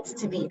adults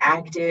to be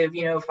active,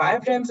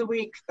 5 times a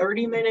week,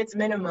 30 minutes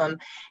minimum.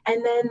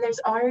 And then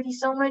there's already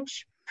so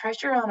much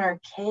pressure on our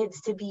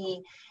kids to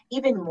be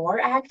even more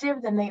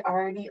active than they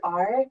already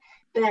are,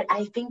 that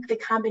I think the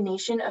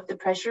combination of the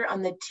pressure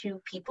on the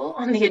two people,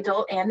 on the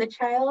adult and the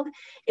child,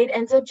 it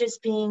ends up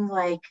just being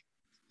like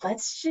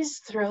let's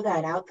just throw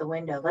that out the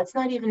window. Let's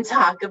not even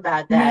talk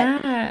about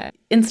that. Yeah.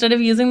 Instead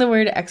of using the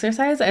word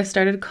exercise, I've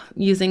started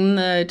using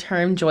the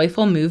term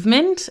joyful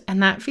movement,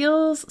 and that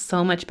feels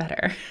so much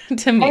better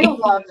to I me.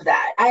 love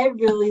that. I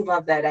really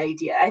love that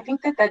idea. I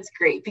think that that's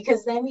great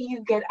because then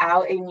you get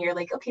out and you're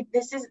like, okay,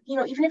 this is,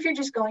 even if you're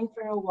just going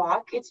for a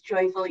walk, it's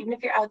joyful. Even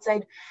if you're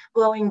outside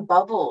blowing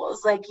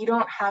bubbles, like you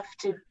don't have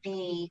to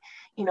be,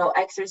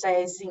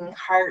 exercising,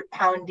 heart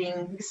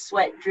pounding,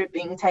 sweat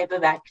dripping type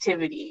of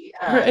activity.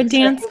 Or a So I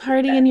dance think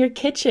party that, in your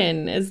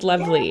kitchen is yeah,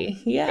 lovely.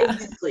 Yeah.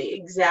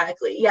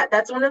 exactly. Yeah,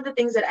 that's one of the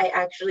things that I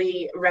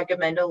actually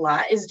recommend a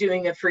lot is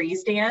doing a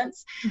freeze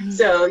dance. Mhm.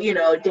 So,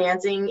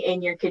 dancing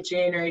in your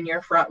kitchen or in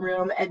your front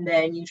room, and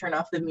then you turn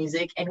off the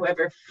music, and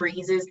whoever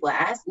freezes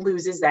last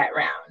loses that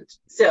round.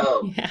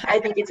 So Yeah. I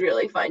think it's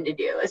really fun to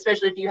do,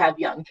 especially if you have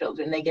young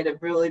children. They get a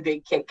really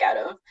big kick out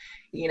of,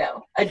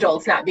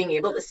 adults not being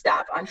able to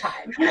stop on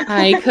time.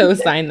 I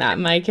co-sign that.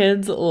 My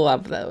kids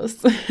love those.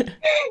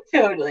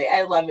 Totally.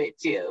 I love it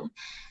too.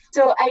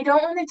 So I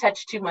don't want to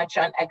touch too much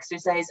on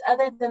exercise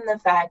other than the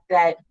fact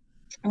that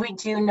we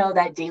do know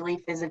that daily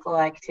physical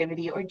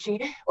activity or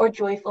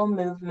joyful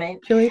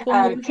movement Joyful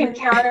can movement.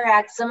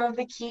 counteract some of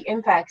the key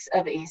impacts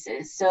of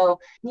ACEs. So,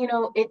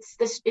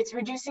 it's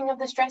reducing of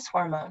the stress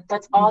hormone.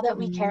 That's all that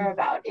we care Mhm.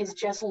 about is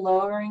just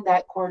lowering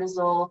that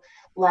cortisol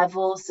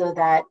level so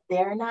that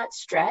they're not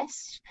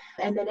stressed,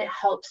 and then it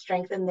helps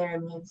strengthen their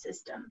immune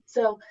system.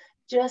 So,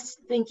 just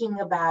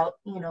thinking about,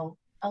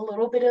 a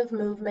little bit of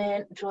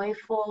movement,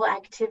 joyful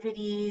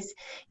activities.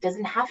 It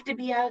doesn't have to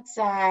be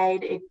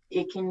outside.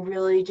 It can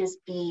really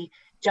just be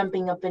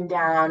jumping up and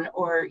down,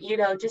 or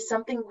just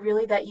something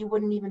really that you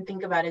wouldn't even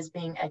think about as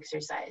being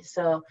exercise.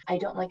 So I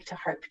don't like to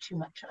harp too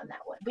much on that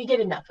one. We get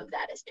enough of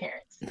that as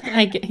parents.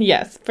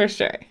 Yes, for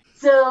sure.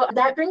 So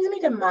that brings me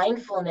to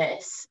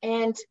mindfulness.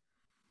 And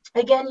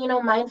again,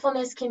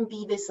 mindfulness can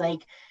be this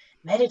like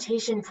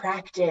meditation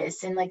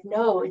practice, and like,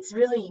 no, it's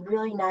really,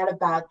 really not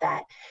about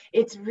that.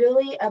 It's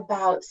really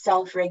about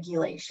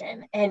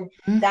self-regulation, and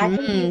that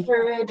can be Hmm.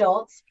 for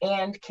adults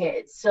and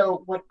kids.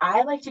 So what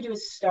I like to do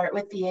is start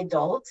with the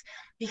adults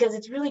because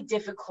it's really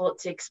difficult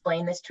to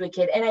explain this to a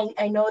kid. And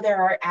I know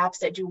there are apps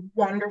that do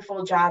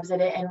wonderful jobs at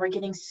it, and we're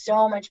getting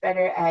so much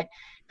better at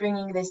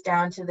bringing this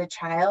down to the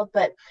child.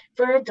 But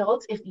for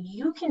adults, if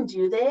you can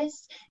do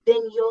this,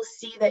 then you'll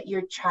see that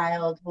your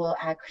child will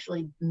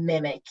actually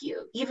mimic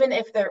you, even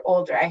if they're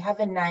older. I have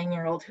a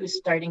 9-year-old who's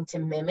starting to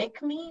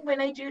mimic me when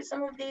I do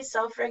some of these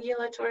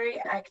self-regulatory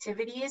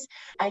activities.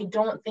 I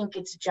don't think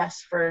it's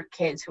just for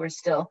kids who are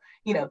still,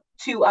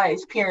 two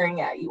eyes peering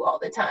at you all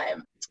the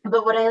time.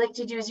 But what I like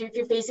to do is if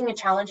you're facing a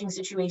challenging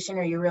situation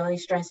or you're really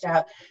stressed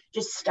out,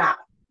 just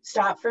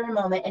stop for a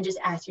moment and just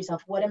ask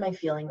yourself, what am I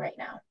feeling right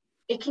now?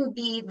 It can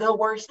be the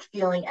worst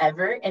feeling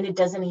ever, and it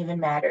doesn't even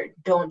matter.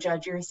 Don't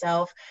judge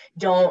yourself.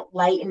 Don't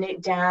lighten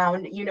it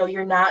down.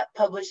 You're not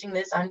publishing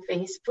this on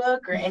Facebook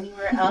or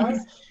anywhere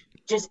else.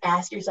 Just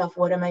ask yourself,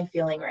 what am I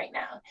feeling right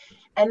now?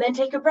 And then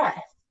take a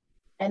breath.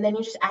 And then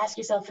you just ask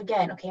yourself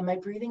again, okay, am I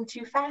breathing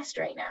too fast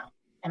right now?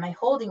 Am I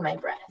holding my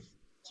breath?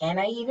 Can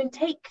I even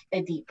take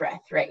a deep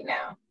breath right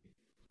now?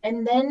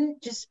 And then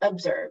just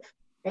observe,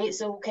 right?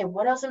 So, okay,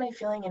 what else am I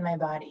feeling in my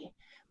body?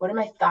 What are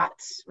my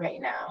thoughts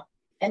right now?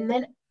 And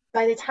then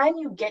by the time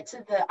you get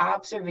to the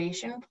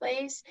observation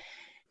place,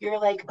 you're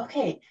like,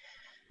 okay,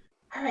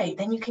 all right,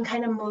 then you can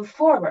kind of move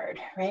forward,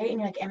 right? And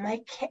you're like,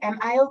 am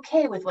I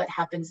okay with what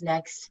happens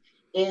next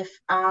if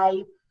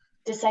I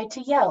decide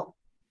to yell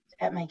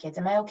at my kids?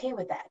 Am I okay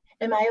with that?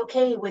 Am I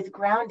okay with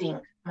grounding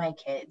my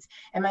kids?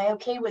 Am I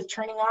okay with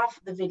turning off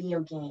the video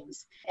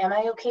games? Am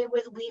I okay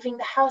with leaving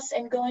the house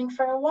and going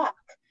for a walk?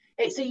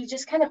 Right? So you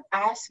just kind of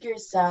ask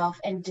yourself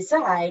and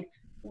decide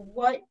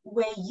what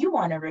way you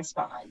want to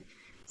respond.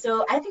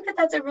 So I think that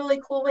that's a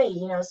really cool way,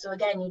 So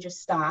again, you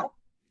just stop,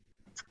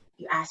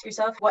 you ask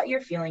yourself what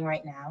you're feeling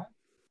right now.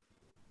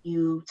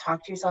 You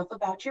talk to yourself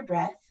about your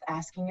breath,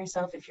 asking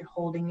yourself if you're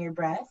holding your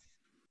breath.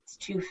 It's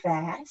too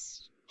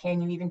fast.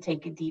 Can you even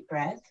take a deep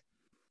breath?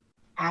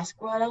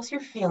 Ask what else you're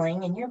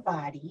feeling in your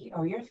body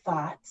or your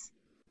thoughts,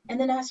 and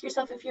then ask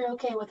yourself if you're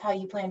okay with how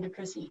you plan to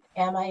proceed.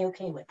 Am I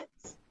okay with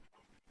this?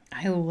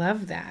 I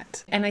love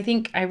that. And I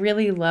think I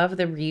really love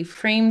the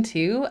reframe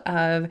too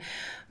of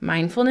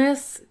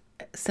mindfulness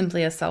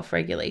simply as self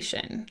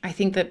regulation. I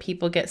think that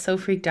people get so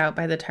freaked out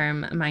by the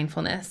term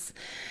mindfulness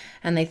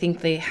and they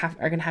think they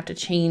are going to have to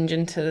change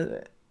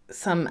into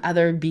some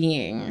other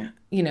being,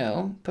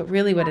 but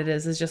really what it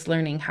is just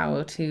learning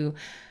how to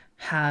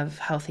have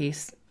healthy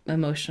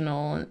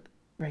emotional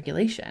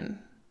regulation.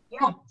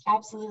 Yeah,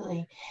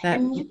 absolutely. That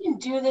And you can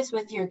do this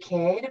with your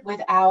kid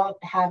without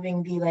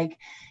having the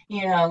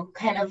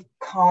kind of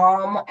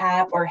Calm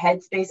app or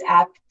Headspace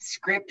app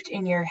script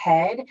in your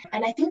head.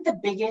 And I think the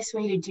biggest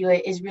way to do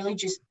it is really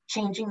just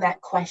changing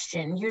that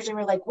question. Usually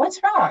we're like, what's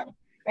wrong?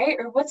 Right?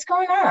 Or what's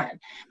going on?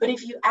 But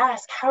if you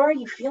ask, how are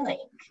you feeling?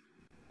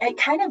 It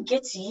kind of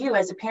gets you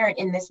as a parent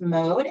in this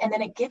mode. And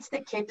then it gets the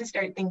kid to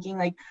start thinking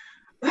like,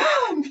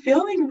 I'm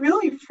feeling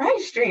really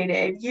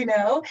frustrated,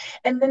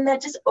 and then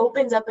that just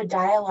opens up a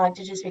dialogue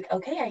to just be like,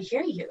 okay, I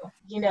hear you.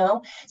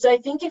 So I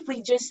think if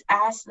we just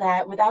ask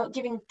that without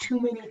giving too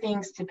many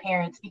things to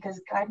parents, because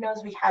God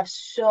knows we have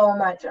so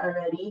much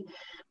already,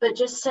 but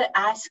just to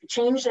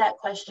change that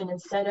question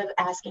instead of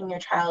asking your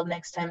child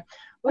next time,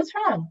 what's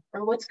wrong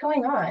or what's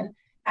going on?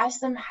 Ask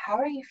them, how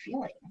are you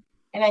feeling?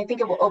 And I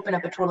think it will open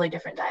up a totally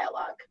different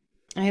dialogue.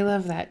 I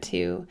love that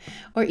too.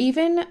 Or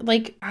even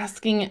like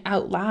asking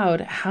out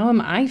loud, how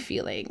am I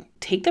feeling?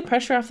 Take the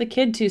pressure off the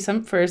kid too.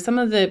 For some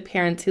of the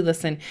parents who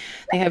listen,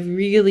 they have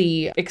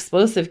really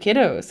explosive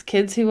kiddos,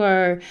 kids who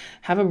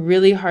have a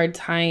really hard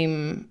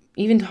time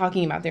even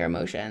talking about their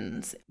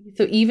emotions.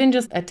 So even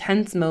just a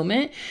tense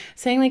moment,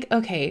 saying like,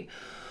 okay,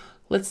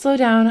 let's slow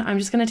down. I'm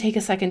just going to take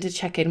a second to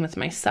check in with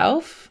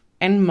myself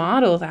and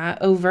model that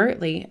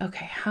overtly.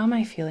 Okay, how am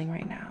I feeling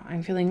right now?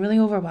 I'm feeling really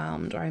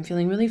overwhelmed, or I'm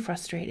feeling really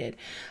frustrated.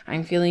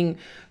 I'm feeling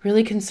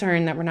really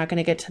concerned that we're not going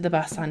to get to the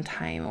bus on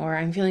time, or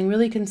I'm feeling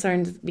really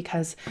concerned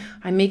because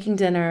I'm making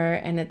dinner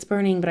and it's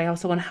burning, but I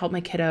also want to help my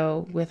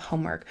kiddo with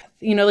homework.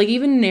 Like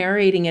even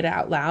narrating it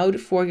out loud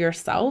for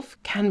yourself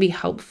can be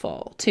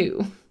helpful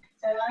too.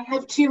 So I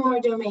have two more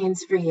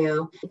domains for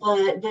you.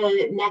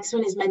 The next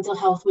one is mental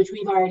health, which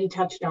we've already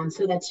touched on.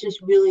 So that's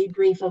just really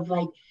brief of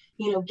like,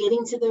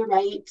 getting to the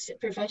right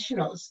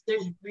professionals.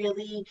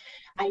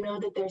 I know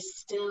that there's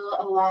still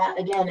a lot,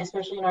 again,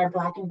 especially in our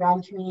Black and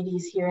Brown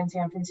communities here in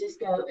San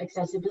Francisco,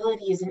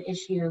 accessibility is an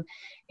issue,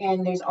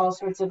 and there's all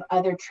sorts of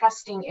other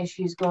trusting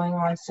issues going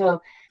on.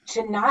 So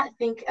to not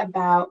think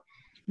about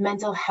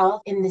mental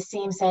health in the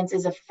same sense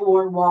as a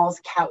four walls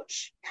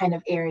couch kind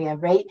of area,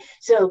 right?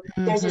 So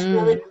there's this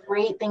really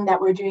great thing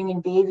that we're doing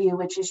in Bayview,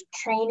 which is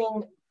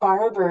training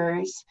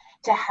barbers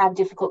to have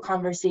difficult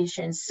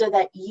conversations so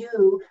that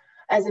you,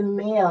 as a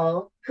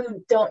male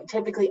who don't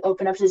typically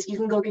open up to this, you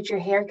can go get your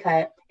hair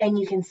cut and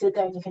you can sit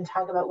there and you can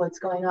talk about what's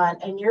going on.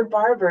 And your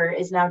barber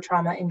is now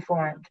trauma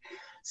informed.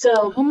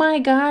 So, Oh my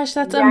gosh,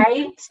 that's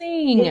right?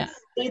 amazing.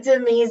 It's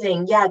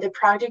amazing. Yeah, the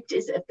project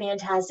is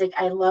fantastic.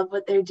 I love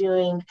what they're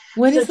doing.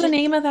 What So is the just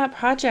name of that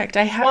project?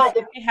 yeah,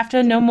 I have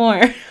to know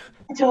more.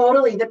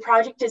 totally. The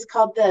project is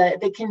called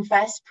the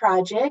Confess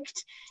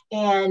Project,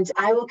 and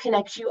I will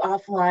connect you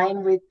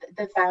offline with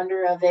the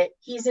founder of it.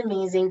 He's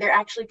amazing. They're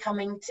actually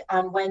coming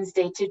on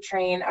Wednesday to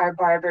train our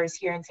barbers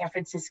here in San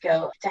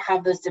Francisco to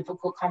have those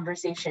difficult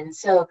conversations.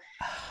 So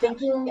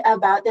thinking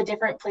about the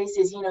different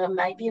places, it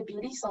might be a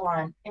beauty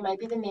salon, it might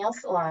be the nail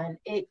salon.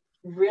 It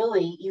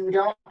really, you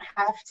don't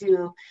have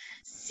to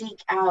seek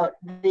out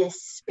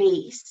this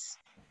space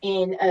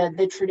in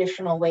the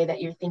traditional way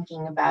that you're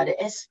thinking about it,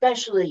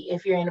 especially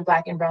if you're in a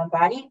Black and brown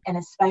body, and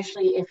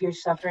especially if you're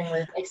suffering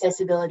with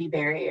accessibility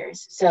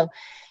barriers. So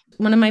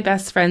one of my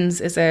best friends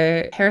is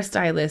a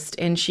hairstylist,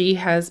 and she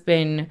has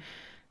been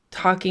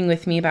talking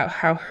with me about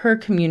how her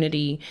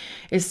community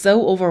is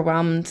so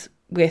overwhelmed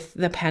with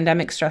the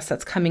pandemic stress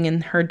that's coming in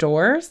her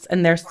doors,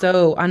 and they're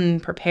so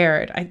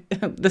unprepared.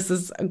 This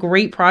is a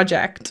great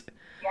project.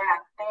 yeah,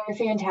 they're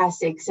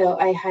fantastic. So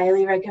I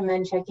highly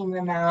recommend checking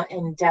them out,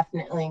 and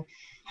definitely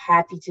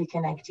happy to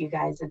connect you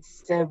guys.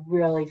 It's a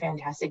really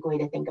fantastic way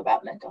to think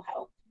about mental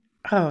health.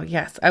 Oh,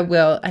 yes, I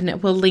will. And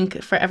it will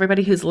link for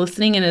everybody who's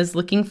listening and is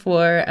looking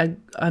for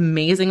an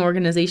amazing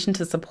organization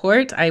to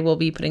support. I will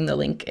be putting the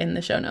link in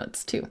the show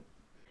notes too.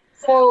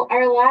 So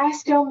our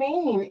last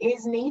domain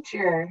is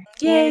nature.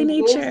 Yay, And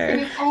this nature.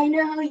 is, I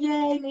know,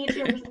 yay,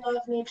 nature. We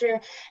love nature.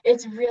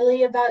 It's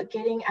really about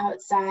getting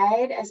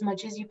outside as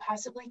much as you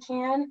possibly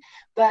can.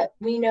 But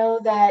we know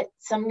that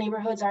some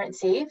neighborhoods aren't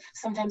safe.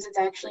 Sometimes it's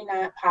actually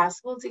not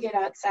possible to get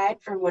outside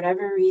for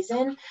whatever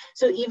reason.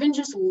 So even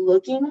just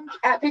looking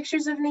at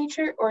pictures of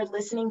nature or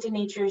listening to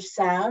nature's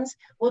sounds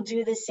will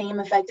do the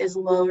same effect as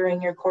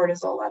lowering your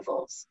cortisol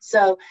levels.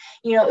 So,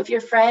 if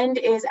your friend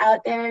is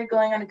out there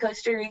going on a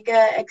Costa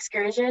Rica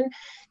excursion,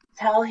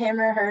 tell him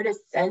or her to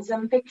send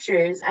some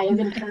pictures. I have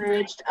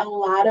encouraged a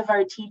lot of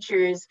our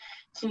teachers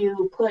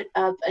to put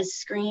up a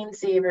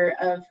screensaver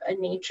of a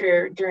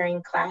nature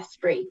during class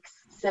breaks.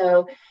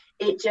 So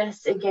it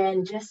just,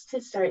 again, just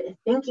to start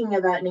thinking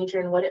about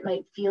nature and what it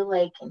might feel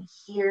like and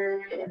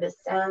hear the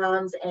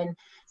sounds and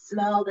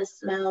smell the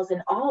smells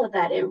and all of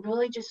that, it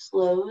really just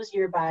slows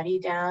your body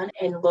down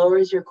and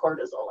lowers your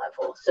cortisol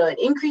level. So it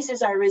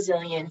increases our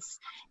resilience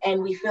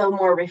and we feel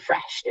more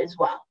refreshed as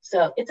well.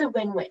 So it's a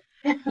win-win.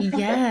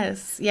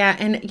 Yes. Yeah.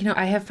 And,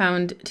 I have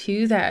found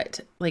too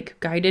that like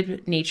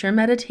guided nature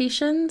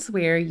meditations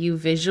where you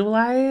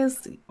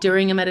visualize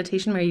during a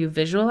meditation where you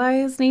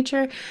visualize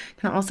nature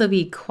can also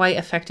be quite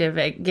effective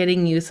at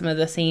getting you some of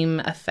the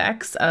same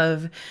effects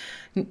of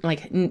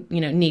like,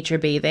 nature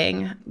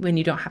bathing when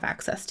you don't have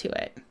access to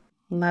it.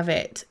 Love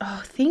it.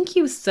 Oh, thank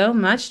you so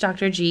much,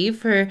 Dr. G,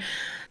 for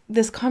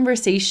this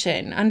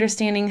conversation,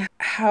 understanding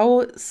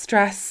how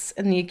stress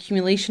and the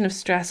accumulation of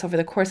stress over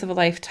the course of a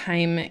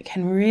lifetime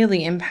can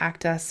really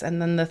impact us,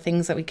 and then the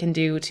things that we can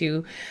do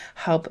to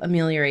help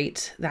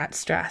ameliorate that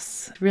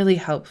stress. Really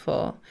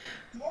helpful.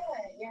 Yeah,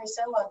 you're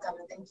so welcome.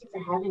 And thank you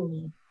for having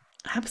me.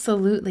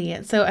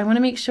 Absolutely. So I want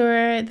to make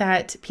sure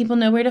that people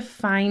know where to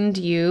find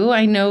you.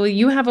 I know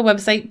you have a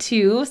website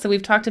too. So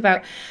we've talked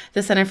about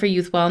the Center for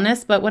Youth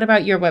Wellness, but what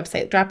about your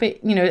website? Drop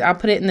it, I'll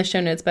put it in the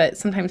show notes, but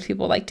sometimes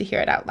people like to hear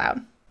it out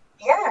loud.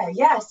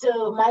 Yeah.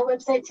 So my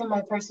website to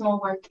my personal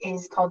work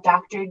is called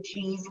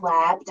drgslab.com.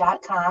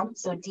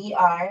 So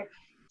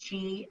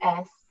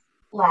DRGS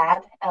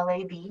Lab,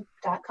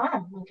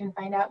 LAB.com. You can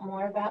find out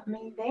more about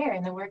me there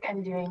and the work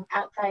I'm doing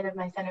outside of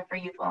my Center for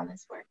Youth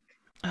Wellness work.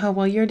 Oh,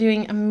 well, you're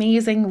doing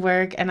amazing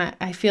work, and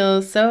I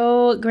feel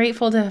so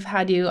grateful to have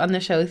had you on the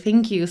show.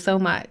 Thank you so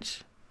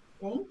much.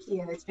 Thank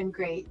you. It's been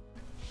great.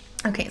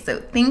 Okay, so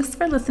thanks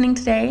for listening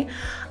today.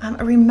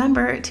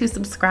 Remember to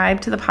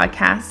subscribe to the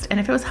podcast, and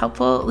if it was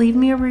helpful, leave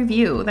me a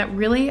review. That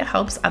really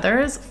helps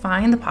others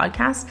find the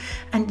podcast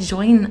and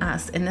join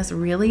us in this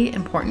really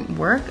important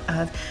work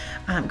of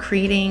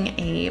creating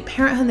a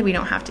parenthood that we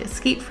don't have to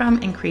escape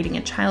from and creating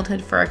a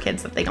childhood for our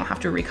kids that they don't have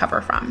to recover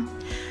from.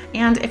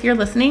 And if you're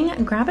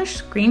listening, grab a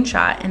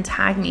screenshot and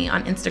tag me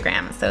on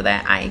Instagram so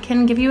that I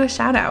can give you a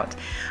shout out.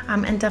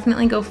 And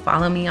definitely go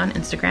follow me on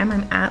Instagram.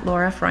 I'm at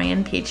Laura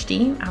Froyen,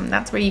 PhD.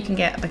 That's where you can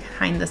get a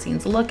behind the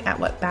scenes look at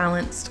what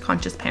balanced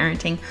conscious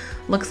parenting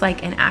looks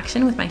like in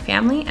action with my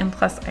family. And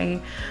plus I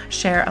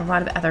share a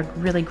lot of other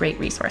really great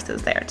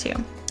resources there too.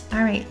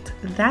 All right,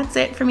 that's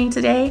it for me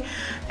today.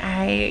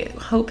 I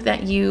hope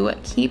that you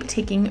keep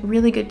taking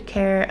really good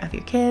care of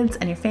your kids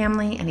and your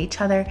family and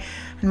each other,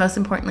 and most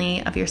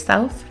importantly, of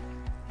yourself.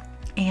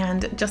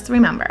 And just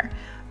remember,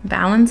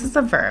 balance is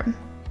a verb,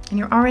 and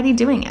you're already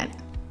doing it.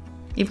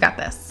 You've got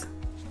this.